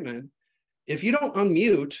an appointment, if you don't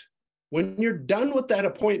unmute, when you're done with that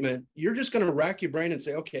appointment, you're just going to rack your brain and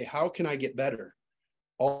say, okay, how can I get better?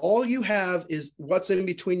 All you have is what's in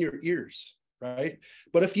between your ears, right?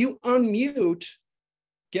 But if you unmute,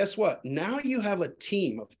 guess what? Now you have a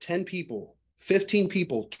team of 10 people, 15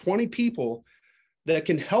 people, 20 people that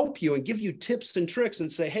can help you and give you tips and tricks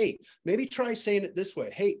and say, hey, maybe try saying it this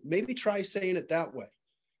way. Hey, maybe try saying it that way.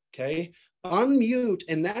 Okay. Unmute,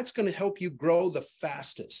 and that's going to help you grow the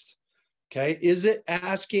fastest. Okay. Is it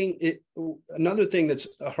asking it? Another thing that's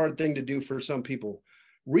a hard thing to do for some people,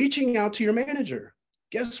 reaching out to your manager.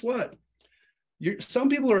 Guess what? Some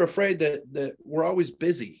people are afraid that we're always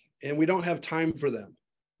busy and we don't have time for them.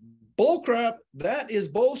 Bull crap. That is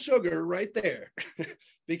bull sugar right there.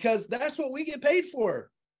 Because that's what we get paid for,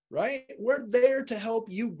 right? We're there to help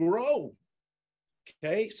you grow.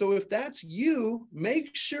 Okay. So if that's you,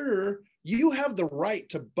 make sure you have the right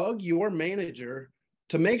to bug your manager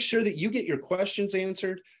to make sure that you get your questions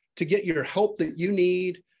answered, to get your help that you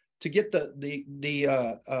need, to get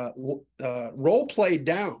the role play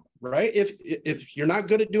down, right? If you're not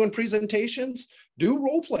good at doing presentations, do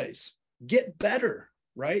role plays, get better,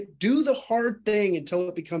 right? Do the hard thing until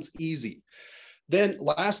it becomes easy. Then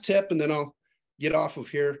last tip, and then I'll get off of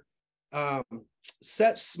here.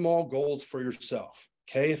 Set small goals for yourself.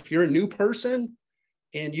 Okay. If you're a new person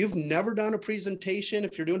and you've never done a presentation,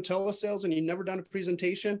 if you're doing telesales and you've never done a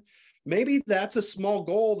presentation, maybe that's a small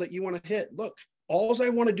goal that you want to hit. Look, all I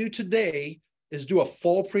want to do today is do a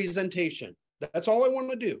full presentation. That's all I want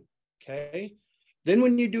to do. Okay. Then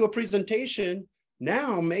when you do a presentation,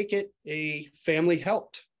 now make it a family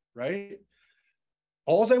helped, right?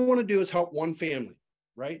 All I want to do is help one family,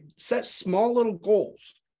 right? Set small little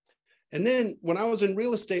goals. And then when I was in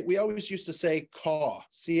real estate, we always used to say CAW,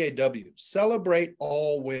 C-A-W, celebrate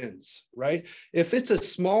all wins, right? If it's a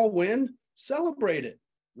small win, celebrate it,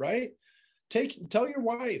 right? Tell your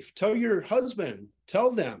wife, tell your husband,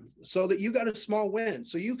 tell them so that you got a small win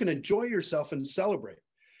so you can enjoy yourself and celebrate.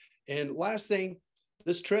 And last thing,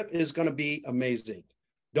 this trip is going to be amazing.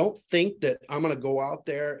 Don't think that I'm going to go out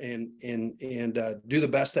there and do the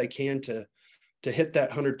best I can to hit that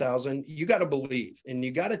 100,000. You got to believe, and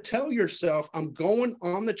you got to tell yourself, I'm going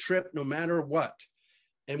on the trip no matter what.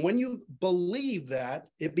 And when you believe that,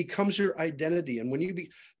 it becomes your identity. And when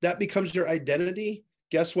that becomes your identity,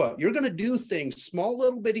 guess what? You're going to do things, small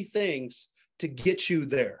little bitty things to get you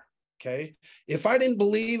there. Okay. If I didn't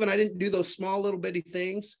believe and I didn't do those small little bitty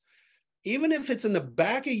things, even if it's in the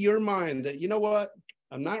back of your mind that, you know what,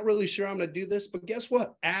 I'm not really sure I'm going to do this, but guess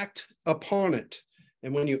what? Act upon it.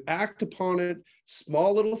 And when you act upon it,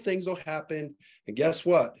 small little things will happen. And guess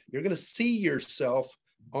what? You're going to see yourself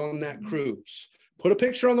on that cruise. Put a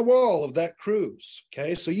picture on the wall of that cruise.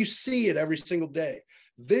 Okay. So you see it every single day.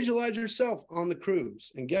 Visualize yourself on the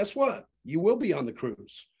cruise. And guess what? You will be on the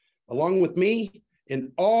cruise along with me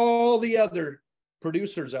and all the other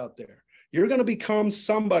producers out there. You're going to become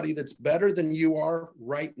somebody that's better than you are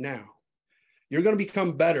right now. You're going to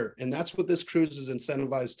become better. And that's what this cruise is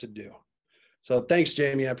incentivized to do. So thanks,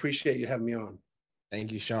 Jamie. I appreciate you having me on.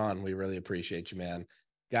 Thank you, Sean. We really appreciate you, man.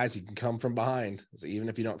 Guys, you can come from behind. So even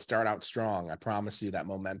if you don't start out strong, I promise you that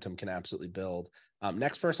momentum can absolutely build.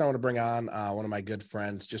 Next person I want to bring on, one of my good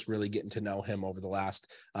friends, just really getting to know him over the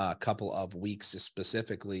last couple of weeks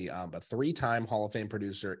specifically, a three-time Hall of Fame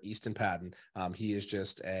producer, Easton Patton. He is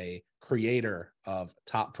just a creator of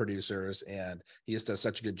top producers, and he just does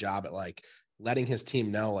such a good job at like letting his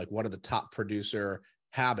team know like what are the top producer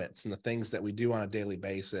habits and the things that we do on a daily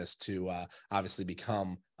basis to obviously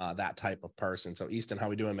become that type of person. So Easton, how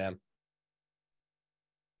we doing, man?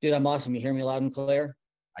 Dude, I'm awesome. You hear me loud and clear?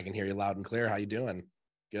 I can hear you loud and clear. How you doing?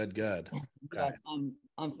 Good. Okay.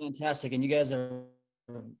 I'm fantastic. And you guys are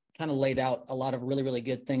kind of laid out a lot of really, really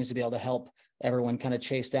good things to be able to help everyone kind of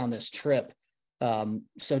chase down this trip.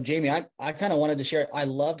 So Jamie, I kind of wanted to share, I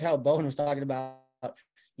loved how Bowen was talking about,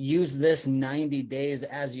 use this 90 days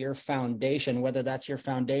as your foundation, whether that's your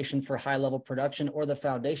foundation for high level production or the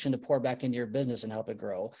foundation to pour back into your business and help it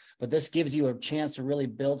grow. But this gives you a chance to really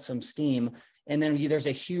build some steam. And then there's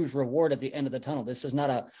a huge reward at the end of the tunnel. This is not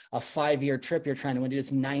a 5-year trip you're trying to win.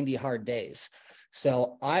 It's 90 hard days.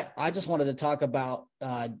 So I just wanted to talk about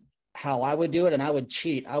how I would do it, and I would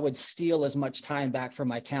cheat. I would steal as much time back from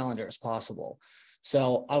my calendar as possible.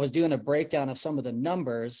 So I was doing a breakdown of some of the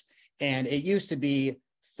numbers, and it used to be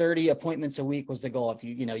 30 appointments a week was the goal. If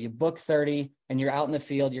you book 30 and you're out in the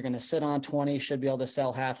field, you're going to sit on 20, should be able to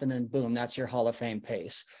sell half, and then boom, that's your Hall of Fame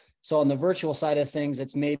pace. So on the virtual side of things,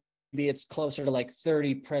 it's closer to like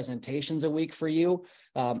 30 presentations a week for you.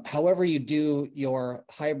 However you do your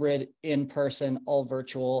hybrid, in-person, all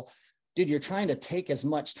virtual, dude, you're trying to take as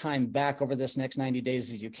much time back over this next 90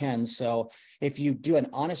 days as you can. So if you do an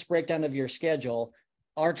honest breakdown of your schedule,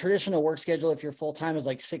 our traditional work schedule, if you're full-time, is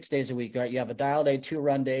like 6 days a week, right? You have a dial day, 2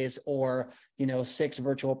 run days, or, 6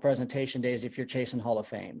 virtual presentation days if you're chasing Hall of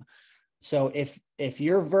Fame. So if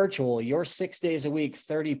you're virtual, you're 6 days a week,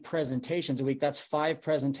 30 presentations a week, that's 5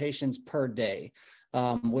 presentations per day,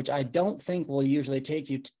 which I don't think will usually take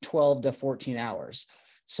you 12 to 14 hours.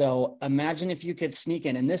 So imagine if you could sneak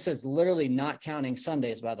in, and this is literally not counting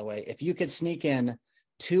Sundays, by the way, if you could sneak in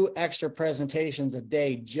 2 extra presentations a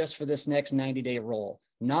day just for this next 90-day roll,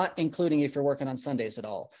 not including if you're working on Sundays at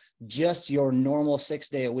all, just your normal 6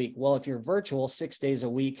 day a week. Well, if you're virtual 6 days a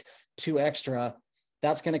week, 2 extra,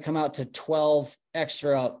 that's going to come out to 12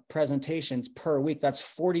 extra presentations per week. That's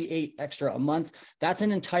 48 extra a month. That's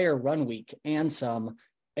an entire run week and some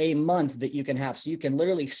a month that you can have. So you can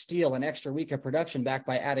literally steal an extra week of production back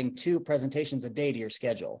by adding 2 presentations a day to your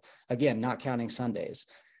schedule. Again, not counting Sundays.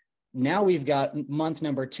 Now we've got month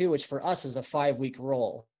number 2, which for us is a 5-week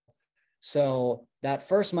roll. So that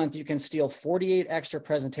first month, you can steal 48 extra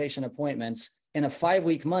presentation appointments. In a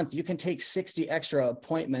 5-week month, you can take 60 extra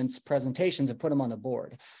appointments, presentations, and put them on the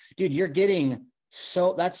board. Dude, you're getting,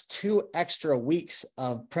 so that's 2 extra weeks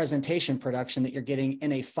of presentation production that you're getting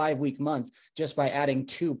in a 5-week month just by adding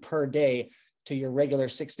 2 per day to your regular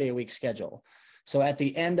 6-day-a-week schedule. So at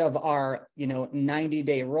the end of our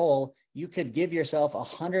 90-day roll, you could give yourself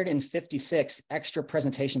 156 extra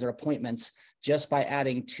presentations or appointments just by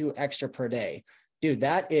adding 2 extra per day. Dude,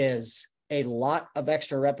 that is a lot of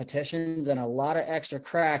extra repetitions and a lot of extra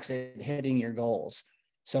cracks at hitting your goals.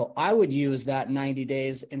 So I would use that 90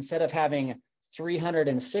 days instead of having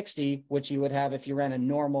 360, which you would have if you ran a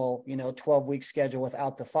normal, 12-week schedule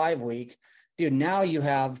without the 5-week. Dude, now you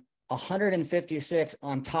have 156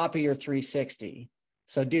 on top of your 360.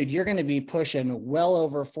 So dude, you're going to be pushing well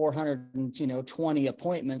over 420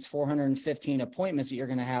 appointments, 415 appointments that you're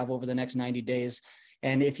going to have over the next 90 days.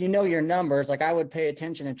 And if you know your numbers, like I would pay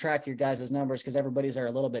attention and track your guys' numbers because everybody's are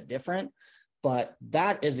a little bit different. But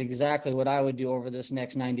that is exactly what I would do over this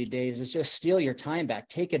next 90 days is just steal your time back.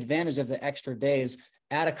 Take advantage of the extra days,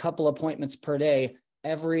 add a couple appointments per day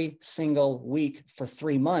every single week for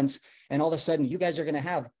 3 months. And all of a sudden you guys are going to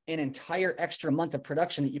have an entire extra month of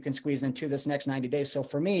production that you can squeeze into this next 90 days. So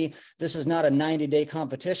for me, this is not a 90-day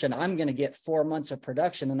competition. I'm going to get 4 months of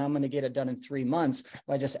production and I'm going to get it done in 3 months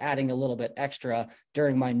by just adding a little bit extra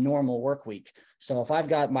during my normal work week. So if I've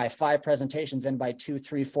got my 5 presentations in by 2,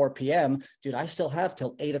 3, 4 p.m., dude, I still have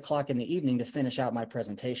till 8 o'clock in the evening to finish out my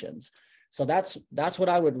presentations. So that's what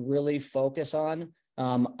I would really focus on.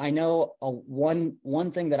 I know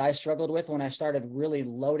one thing that I struggled with when I started really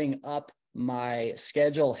loading up my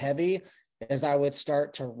schedule heavy is I would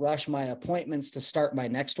start to rush my appointments to start my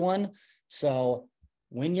next one. So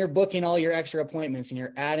when you're booking all your extra appointments and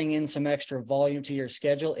you're adding in some extra volume to your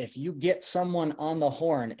schedule, if you get someone on the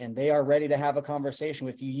horn and they are ready to have a conversation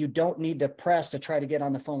with you, you don't need to press to try to get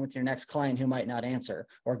on the phone with your next client who might not answer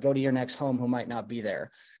or go to your next home who might not be there.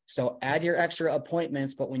 So add your extra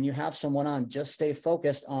appointments, but when you have someone on, just stay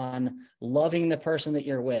focused on loving the person that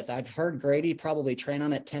you're with. I've heard Grady probably train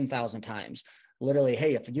on it 10,000 times. Literally,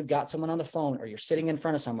 hey, if you've got someone on the phone or you're sitting in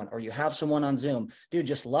front of someone or you have someone on Zoom, dude,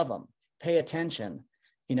 just love them. Pay attention,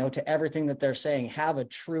 to everything that they're saying. Have a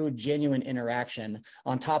true, genuine interaction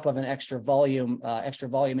on top of an extra volume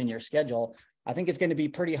in your schedule. I think it's going to be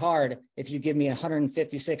pretty hard if you give me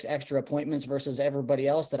 156 extra appointments versus everybody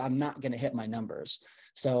else that I'm not going to hit my numbers.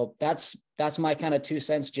 So that's my kind of 2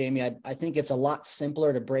 cents, Jamie. I think it's a lot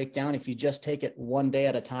simpler to break down if you just take it one day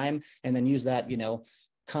at a time and then use that,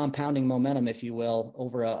 compounding momentum, if you will,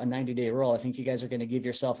 over a 90-day roll. I think you guys are going to give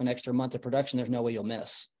yourself an extra month of production. There's no way you'll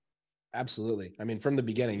miss. Absolutely. I mean, from the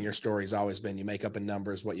beginning, your story's always been you make up in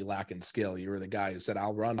numbers what you lack in skill. You were the guy who said,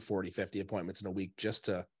 I'll run 40, 50 appointments in a week just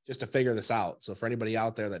to figure this out. So for anybody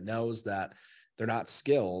out there that knows that they're not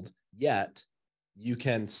skilled yet, you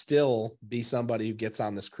can still be somebody who gets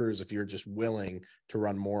on this cruise if you're just willing to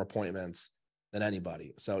run more appointments than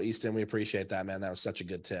anybody. So Easton, we appreciate that, man. That was such a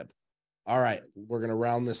good tip. All right, we're going to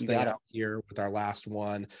round this thing out here with our last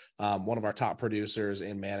one. One of our top producers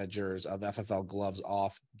and managers of FFL Gloves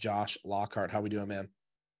Off, Josh Lockhart. How we doing, man?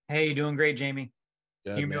 Hey, you doing great, Jamie?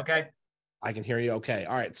 Good, hear me okay? I can hear you okay.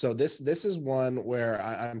 All right, so this is one where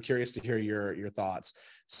I'm curious to hear your thoughts.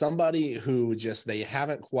 Somebody who just, they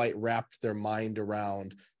haven't quite wrapped their mind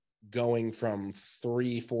around going from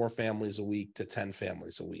 3-4 families a week to 10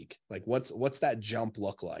 families a week. Like what's that jump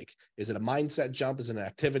look like? Is it a mindset jump? Is it an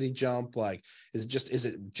activity jump? Like, is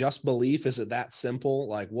it just belief? Is it that simple?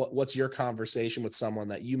 Like what's your conversation with someone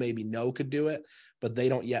that you maybe know could do it, but they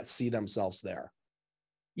don't yet see themselves there?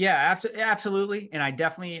 Yeah, absolutely. And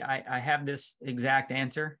I have this exact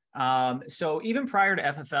answer. So even prior to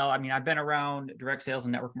FFL, I mean, I've been around direct sales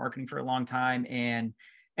and network marketing for a long time, and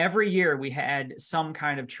every year we had some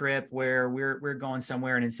kind of trip where we're going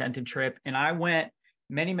somewhere, an incentive trip. And I went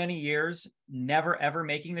many years, never, ever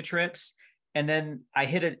making the trips. And then I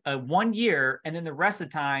hit a 1 year. And then the rest of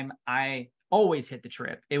the time I always hit the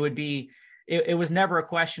trip. It was never a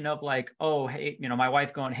question of like, oh, hey, my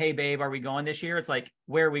wife going, hey babe, are we going this year? It's like,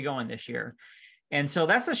 where are we going this year? And so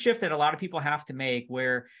that's the shift that a lot of people have to make,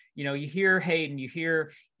 where, you hear Hayden, you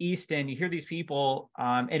hear Easton, you hear these people,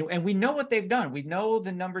 and we know what they've done. We know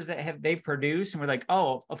the numbers that they've produced, and we're like,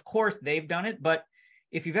 oh, of course they've done it. But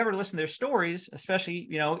if you've ever listened to their stories, especially,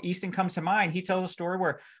 Easton comes to mind. He tells a story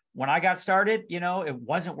where when I got started, it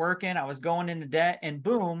wasn't working. I was going into debt, and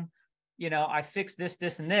boom, I fixed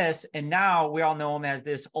this, and this, and now we all know him as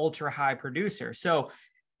this ultra high producer. So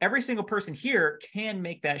every single person here can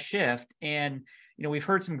make that shift. And, we've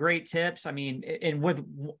heard some great tips. I mean, and with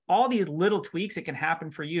all these little tweaks, it can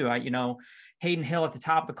happen for you. Hayden Hill at the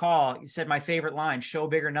top of the call, he said my favorite line, show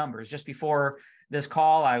bigger numbers. Just before this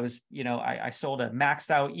call, I was, I sold a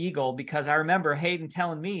maxed out Eagle because I remember Hayden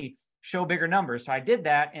telling me, show bigger numbers. So I did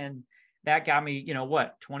that, and that got me,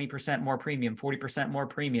 20% more premium, 40% more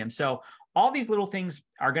premium. So all these little things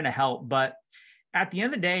are going to help. But at the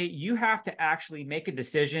end of the day, you have to actually make a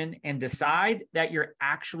decision and decide that you're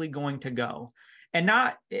actually going to go.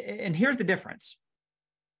 And here's the difference.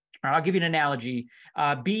 I'll give you an analogy.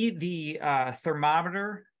 Be the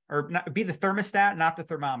thermometer, or not, be the thermostat, not the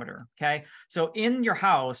thermometer. Okay. So in your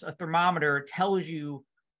house, a thermometer tells you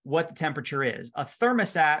what the temperature is. A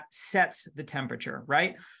thermostat sets the temperature,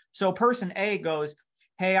 right? So person A goes,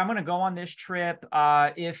 hey, I'm going to go on this trip.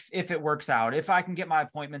 If it works out, if I can get my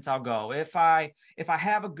appointments, I'll go. If I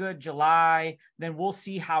have a good July, then we'll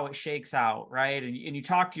see how it shakes out. Right. And you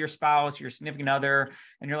talk to your spouse, your significant other,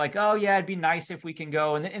 and you're like, oh yeah, it'd be nice if we can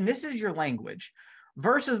go. And this is your language,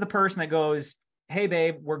 versus the person that goes, hey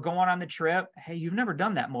babe, we're going on the trip. Hey, you've never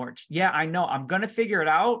done that much. Yeah, I know. I'm going to figure it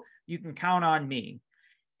out. You can count on me.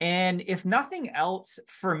 And if nothing else,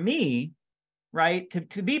 for me, right,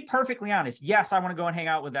 to be perfectly honest, yes, I want to go and hang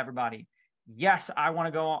out with everybody. Yes, I want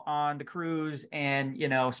to go on the cruise, and,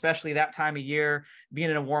 especially that time of year, being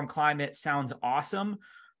in a warm climate sounds awesome.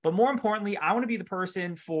 But more importantly, I want to be the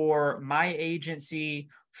person for my agency,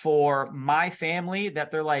 for my family,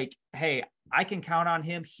 that they're like, hey, I can count on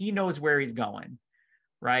him. He knows where he's going.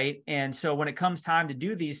 Right. And so when it comes time to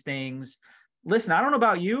do these things, listen, I don't know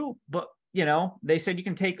about you, but they said you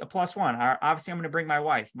can take a +1. Obviously, I'm going to bring my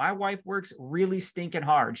wife. My wife works really stinking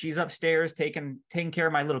hard. She's upstairs taking care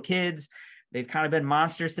of my little kids. They've kind of been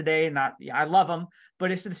monsters today. I love them,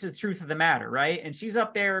 but this is the truth of the matter, right? And she's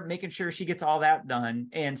up there making sure she gets all that done.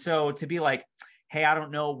 And so to be like, hey, I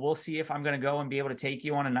don't know, we'll see if I'm going to go and be able to take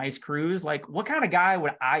you on a nice cruise. Like, what kind of guy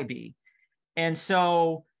would I be? And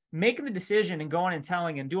so making the decision and going and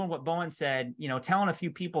telling and doing what Bowen said, telling a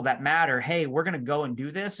few people that matter, hey, we're going to go and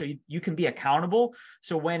do this, so you can be accountable.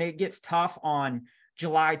 So when it gets tough on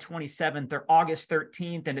July 27th or August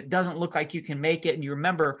 13th, and it doesn't look like you can make it, and you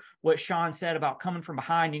remember what Sean said about coming from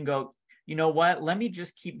behind, you can go, you know what, let me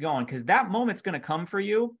just keep going, because that moment's going to come for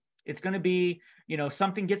you. It's going to be,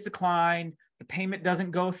 something gets declined, the payment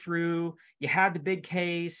doesn't go through, you had the big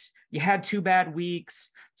case, you had 2 bad weeks,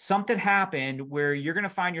 something happened where you're going to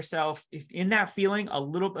find yourself in that feeling a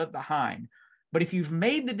little bit behind. But if you've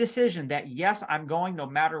made the decision that, yes, I'm going no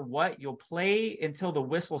matter what, you'll play until the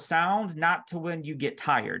whistle sounds, not to when you get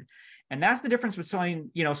tired. And that's the difference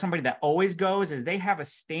between, somebody that always goes, is they have a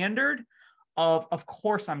standard of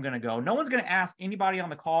course I'm going to go. No one's going to ask anybody on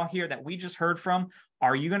the call here that we just heard from,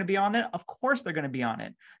 are you going to be on it? Of course they're going to be on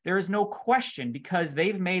it. There is no question, because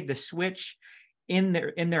they've made the switch in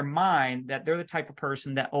their mind that they're the type of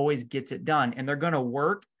person that always gets it done, and they're going to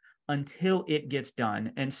work until it gets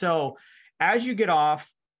done. And so as you get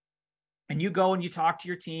off and you go and you talk to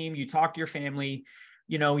your team, you talk to your family,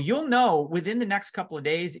 you'll know within the next couple of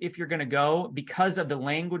days if you're going to go because of the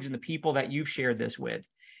language and the people that you've shared this with.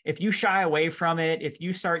 If you shy away from it, if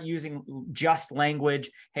you start using just language,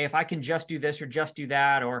 hey, if I can just do this or just do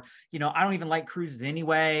that, or, I don't even like cruises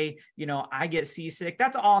anyway, I get seasick,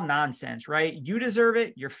 that's all nonsense, right? You deserve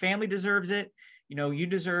it. Your family deserves it. You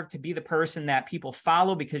deserve to be the person that people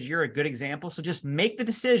follow because you're a good example. So just make the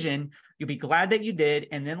decision. You'll be glad that you did.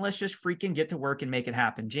 And then let's just freaking get to work and make it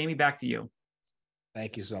happen. Jamie, back to you.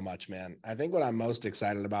 Thank you so much, man. I think what I'm most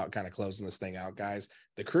excited about kind of closing this thing out, guys,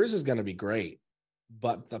 the cruise is going to be great,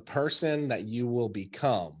 but the person that you will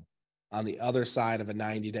become on the other side of a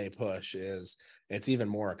 90-day push it's even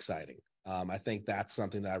more exciting. I think that's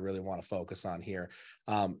something that I really want to focus on here.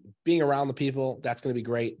 Being around the people, that's going to be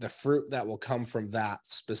great. The fruit that will come from that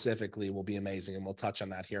specifically will be amazing. And we'll touch on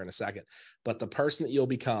that here in a second. But the person that you'll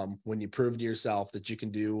become when you prove to yourself that you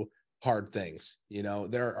can do hard things.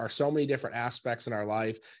 There are so many different aspects in our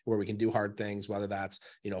life where we can do hard things, whether that's,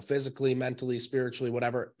 physically, mentally, spiritually,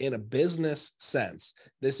 whatever. In a business sense,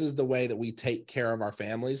 this is the way that we take care of our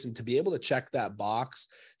families. And to be able to check that box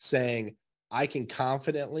saying, I can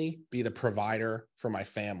confidently be the provider for my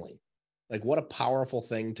family. Like, what a powerful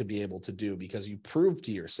thing to be able to do, because you prove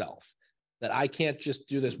to yourself that I can't just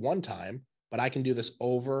do this one time, but I can do this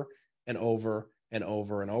over and over and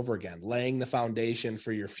over and over again, laying the foundation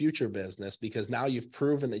for your future business, because now you've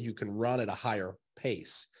proven that you can run at a higher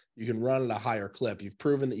pace. You can run at a higher clip. You've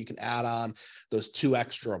proven that you can add on those 2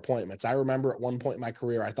 extra appointments. I remember at one point in my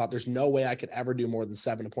career, I thought there's no way I could ever do more than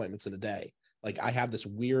 7 appointments in a day. Like, I have this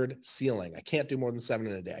weird ceiling. I can't do more than 7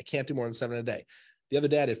 in a day. I can't do more than 7 in a day. The other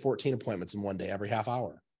day I did 14 appointments in one day, every half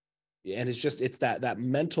hour. And it's that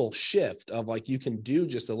mental shift of like, you can do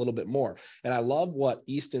just a little bit more. And I love what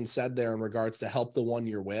Easton said there in regards to help the one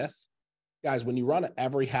you're with. Guys, when you run an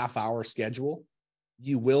every half hour schedule,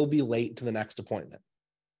 you will be late to the next appointment.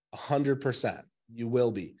 100%. You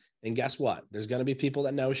will be. And guess what? There's going to be people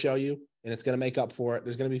that no show you, and it's going to make up for it.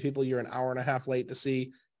 There's going to be people you're an hour and a half late to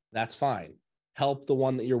see. That's fine. Help the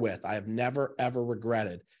one that you're with. I have never, ever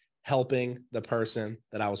regretted helping the person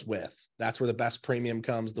that I was with. That's where the best premium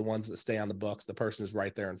comes, the ones that stay on the books, the person who's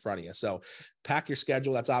right there in front of you. So pack your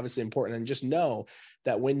schedule. That's obviously important. And just know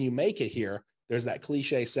that when you make it here, there's that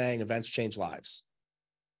cliche saying, events change lives.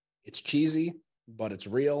 It's cheesy, but it's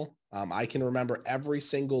real. I can remember every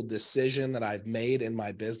single decision that I've made in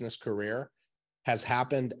my business career has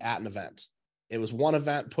happened at an event. It was one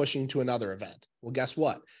event pushing to another event. Well, guess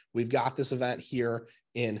what? We've got this event here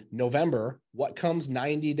in November. What comes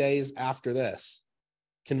 90 days after this?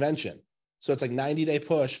 Convention. So it's like 90-day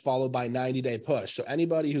push followed by 90-day push. So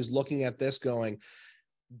anybody who's looking at this going,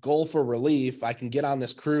 goal for relief, I can get on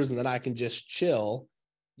this cruise and then I can just chill.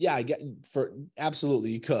 Yeah,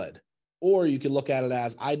 absolutely you could. Or you could look at it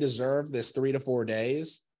as, I deserve this 3 to 4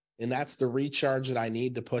 days. And that's the recharge that I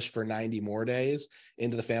need to push for 90 more days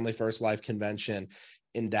into the Family First Life convention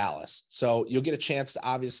in Dallas. So you'll get a chance to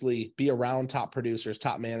obviously be around top producers,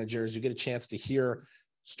 top managers. You get a chance to hear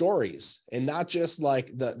stories, and not just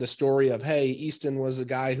like the story of, hey, Easton was a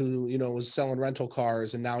guy who, was selling rental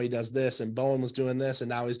cars and now he does this, and Bowen was doing this and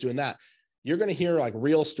now he's doing that. You're going to hear like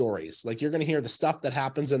real stories. Like, you're going to hear the stuff that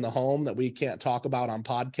happens in the home that we can't talk about on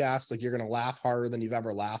podcasts. Like, you're going to laugh harder than you've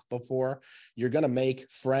ever laughed before. You're going to make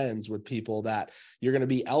friends with people that you're going to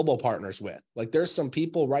be elbow partners with. Like, there's some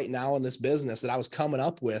people right now in this business that I was coming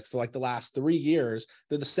up with for like the last 3 years.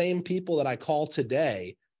 They're the same people that I call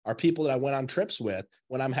today are people that I went on trips with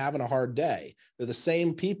when I'm having a hard day. They're the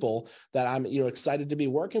same people that I'm, excited to be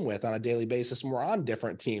working with on a daily basis when we're on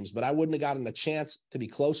different teams, but I wouldn't have gotten a chance to be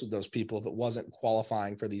close with those people if it wasn't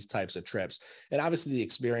qualifying for these types of trips. And obviously the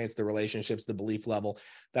experience, the relationships, the belief level,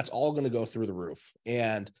 that's all going to go through the roof.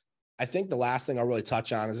 And I think the last thing I'll really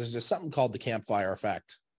touch on is there's just something called the campfire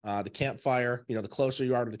effect. The campfire, the closer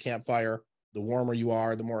you are to the campfire, the warmer you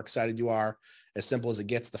are, the more excited you are. As simple as it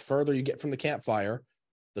gets, the further you get from the campfire,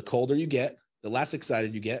 the colder you get, the less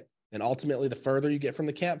excited you get. And ultimately, the further you get from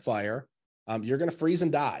the campfire, you're going to freeze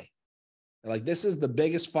and die. Like, this is the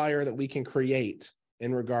biggest fire that we can create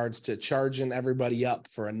in regards to charging everybody up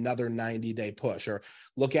for another 90-day push. Or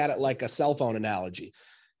look at it like a cell phone analogy.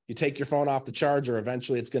 You take your phone off the charger,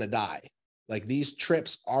 eventually it's going to die. Like, these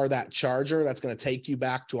trips are that charger that's going to take you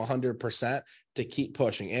back to 100% to keep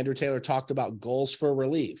pushing. Andrew Taylor talked about goals for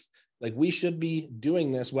relief. Like, we should be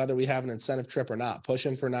doing this whether we have an incentive trip or not.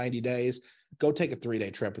 Pushing for 90 days, go take a 3-day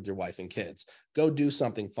trip with your wife and kids. Go do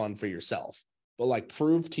something fun for yourself. But like,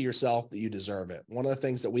 prove to yourself that you deserve it. One of the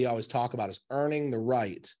things that we always talk about is earning the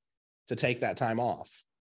right to take that time off.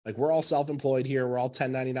 Like, we're all self-employed here. We're all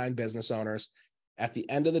 1099 business owners. At the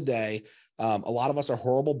end of the day, a lot of us are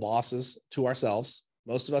horrible bosses to ourselves.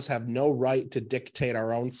 Most of us have no right to dictate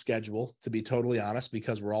our own schedule, to be totally honest,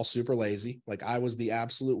 because we're all super lazy. Like I was the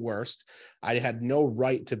absolute worst. I had no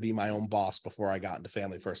right to be my own boss before I got into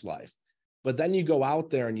Family First Life. But then you go out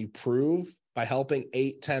there and you prove by helping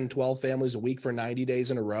 8, 10, 12 families a week for 90 days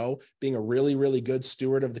in a row, being a really, really good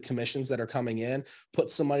steward of the commissions that are coming in, put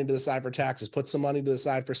some money to the side for taxes, put some money to the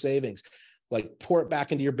side for savings, like pour it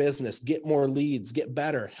back into your business, get more leads, get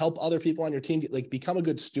better, help other people on your team, like become a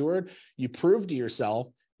good steward. You prove to yourself,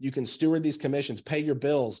 you can steward these commissions, pay your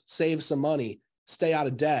bills, save some money, stay out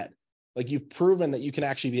of debt. Like you've proven that you can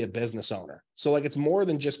actually be a business owner. So like, it's more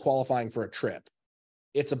than just qualifying for a trip.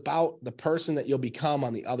 It's about the person that you'll become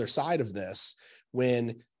on the other side of this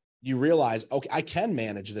when you realize, okay, I can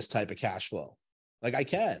manage this type of cash flow. Like I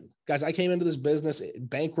can. Guys, I came into this business,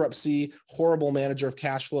 bankruptcy, horrible manager of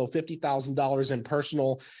cash flow, $50,000 in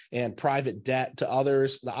personal and private debt to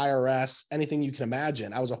others, the IRS, anything you can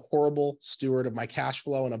imagine. I was a horrible steward of my cash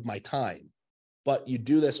flow and of my time. But you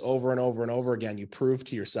do this over and over and over again. You prove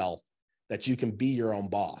to yourself that you can be your own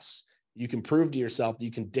boss. You can prove to yourself that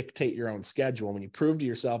you can dictate your own schedule. When you prove to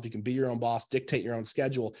yourself you can be your own boss, dictate your own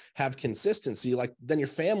schedule, have consistency, like then your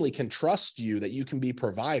family can trust you that you can be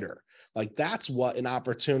provider. Like that's what an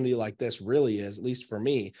opportunity like this really is, at least for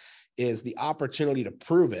me, is the opportunity to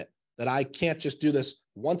prove it, that I can't just do this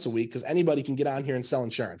once a week, because anybody can get on here and sell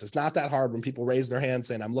insurance. It's not that hard when people raise their hand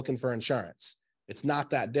saying, I'm looking for insurance. It's not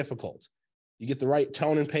that difficult. You get the right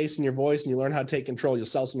tone and pace in your voice and you learn how to take control, you'll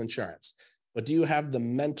sell some insurance. But do you have the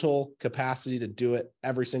mental capacity to do it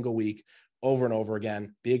every single week, over and over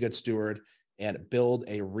again, be a good steward, and build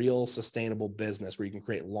a real sustainable business where you can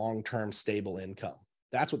create long-term stable income?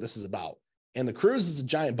 That's what this is about. And the cruise is a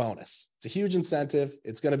giant bonus. It's a huge incentive.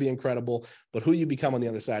 It's going to be incredible, but who you become on the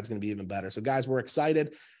other side is going to be even better. So guys, we're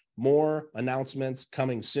excited. More announcements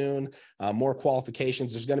coming soon, more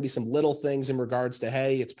qualifications. There's going to be some little things in regards to,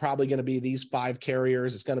 hey, it's probably going to be these 5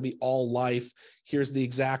 carriers. It's going to be all life. Here's the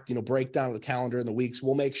exact, breakdown of the calendar and the weeks.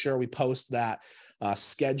 We'll make sure we post that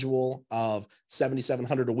schedule of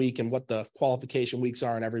 7,700 a week and what the qualification weeks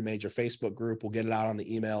are in every major Facebook group. We'll get it out on the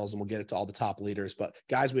emails and we'll get it to all the top leaders. But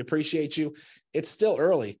guys, we appreciate you. It's still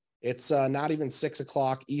early. It's not even 6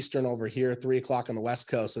 o'clock Eastern over here, 3 o'clock on the West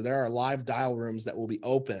Coast. So there are live dial rooms that will be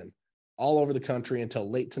open all over the country until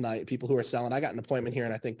late tonight. People who are selling, I got an appointment here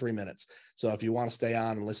in, I think, 3 minutes. So if you want to stay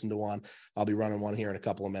on and listen to one, I'll be running one here in a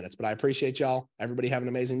couple of minutes. But I appreciate y'all. Everybody have an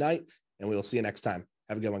amazing night, and we will see you next time.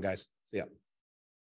 Have a good one, guys. See ya.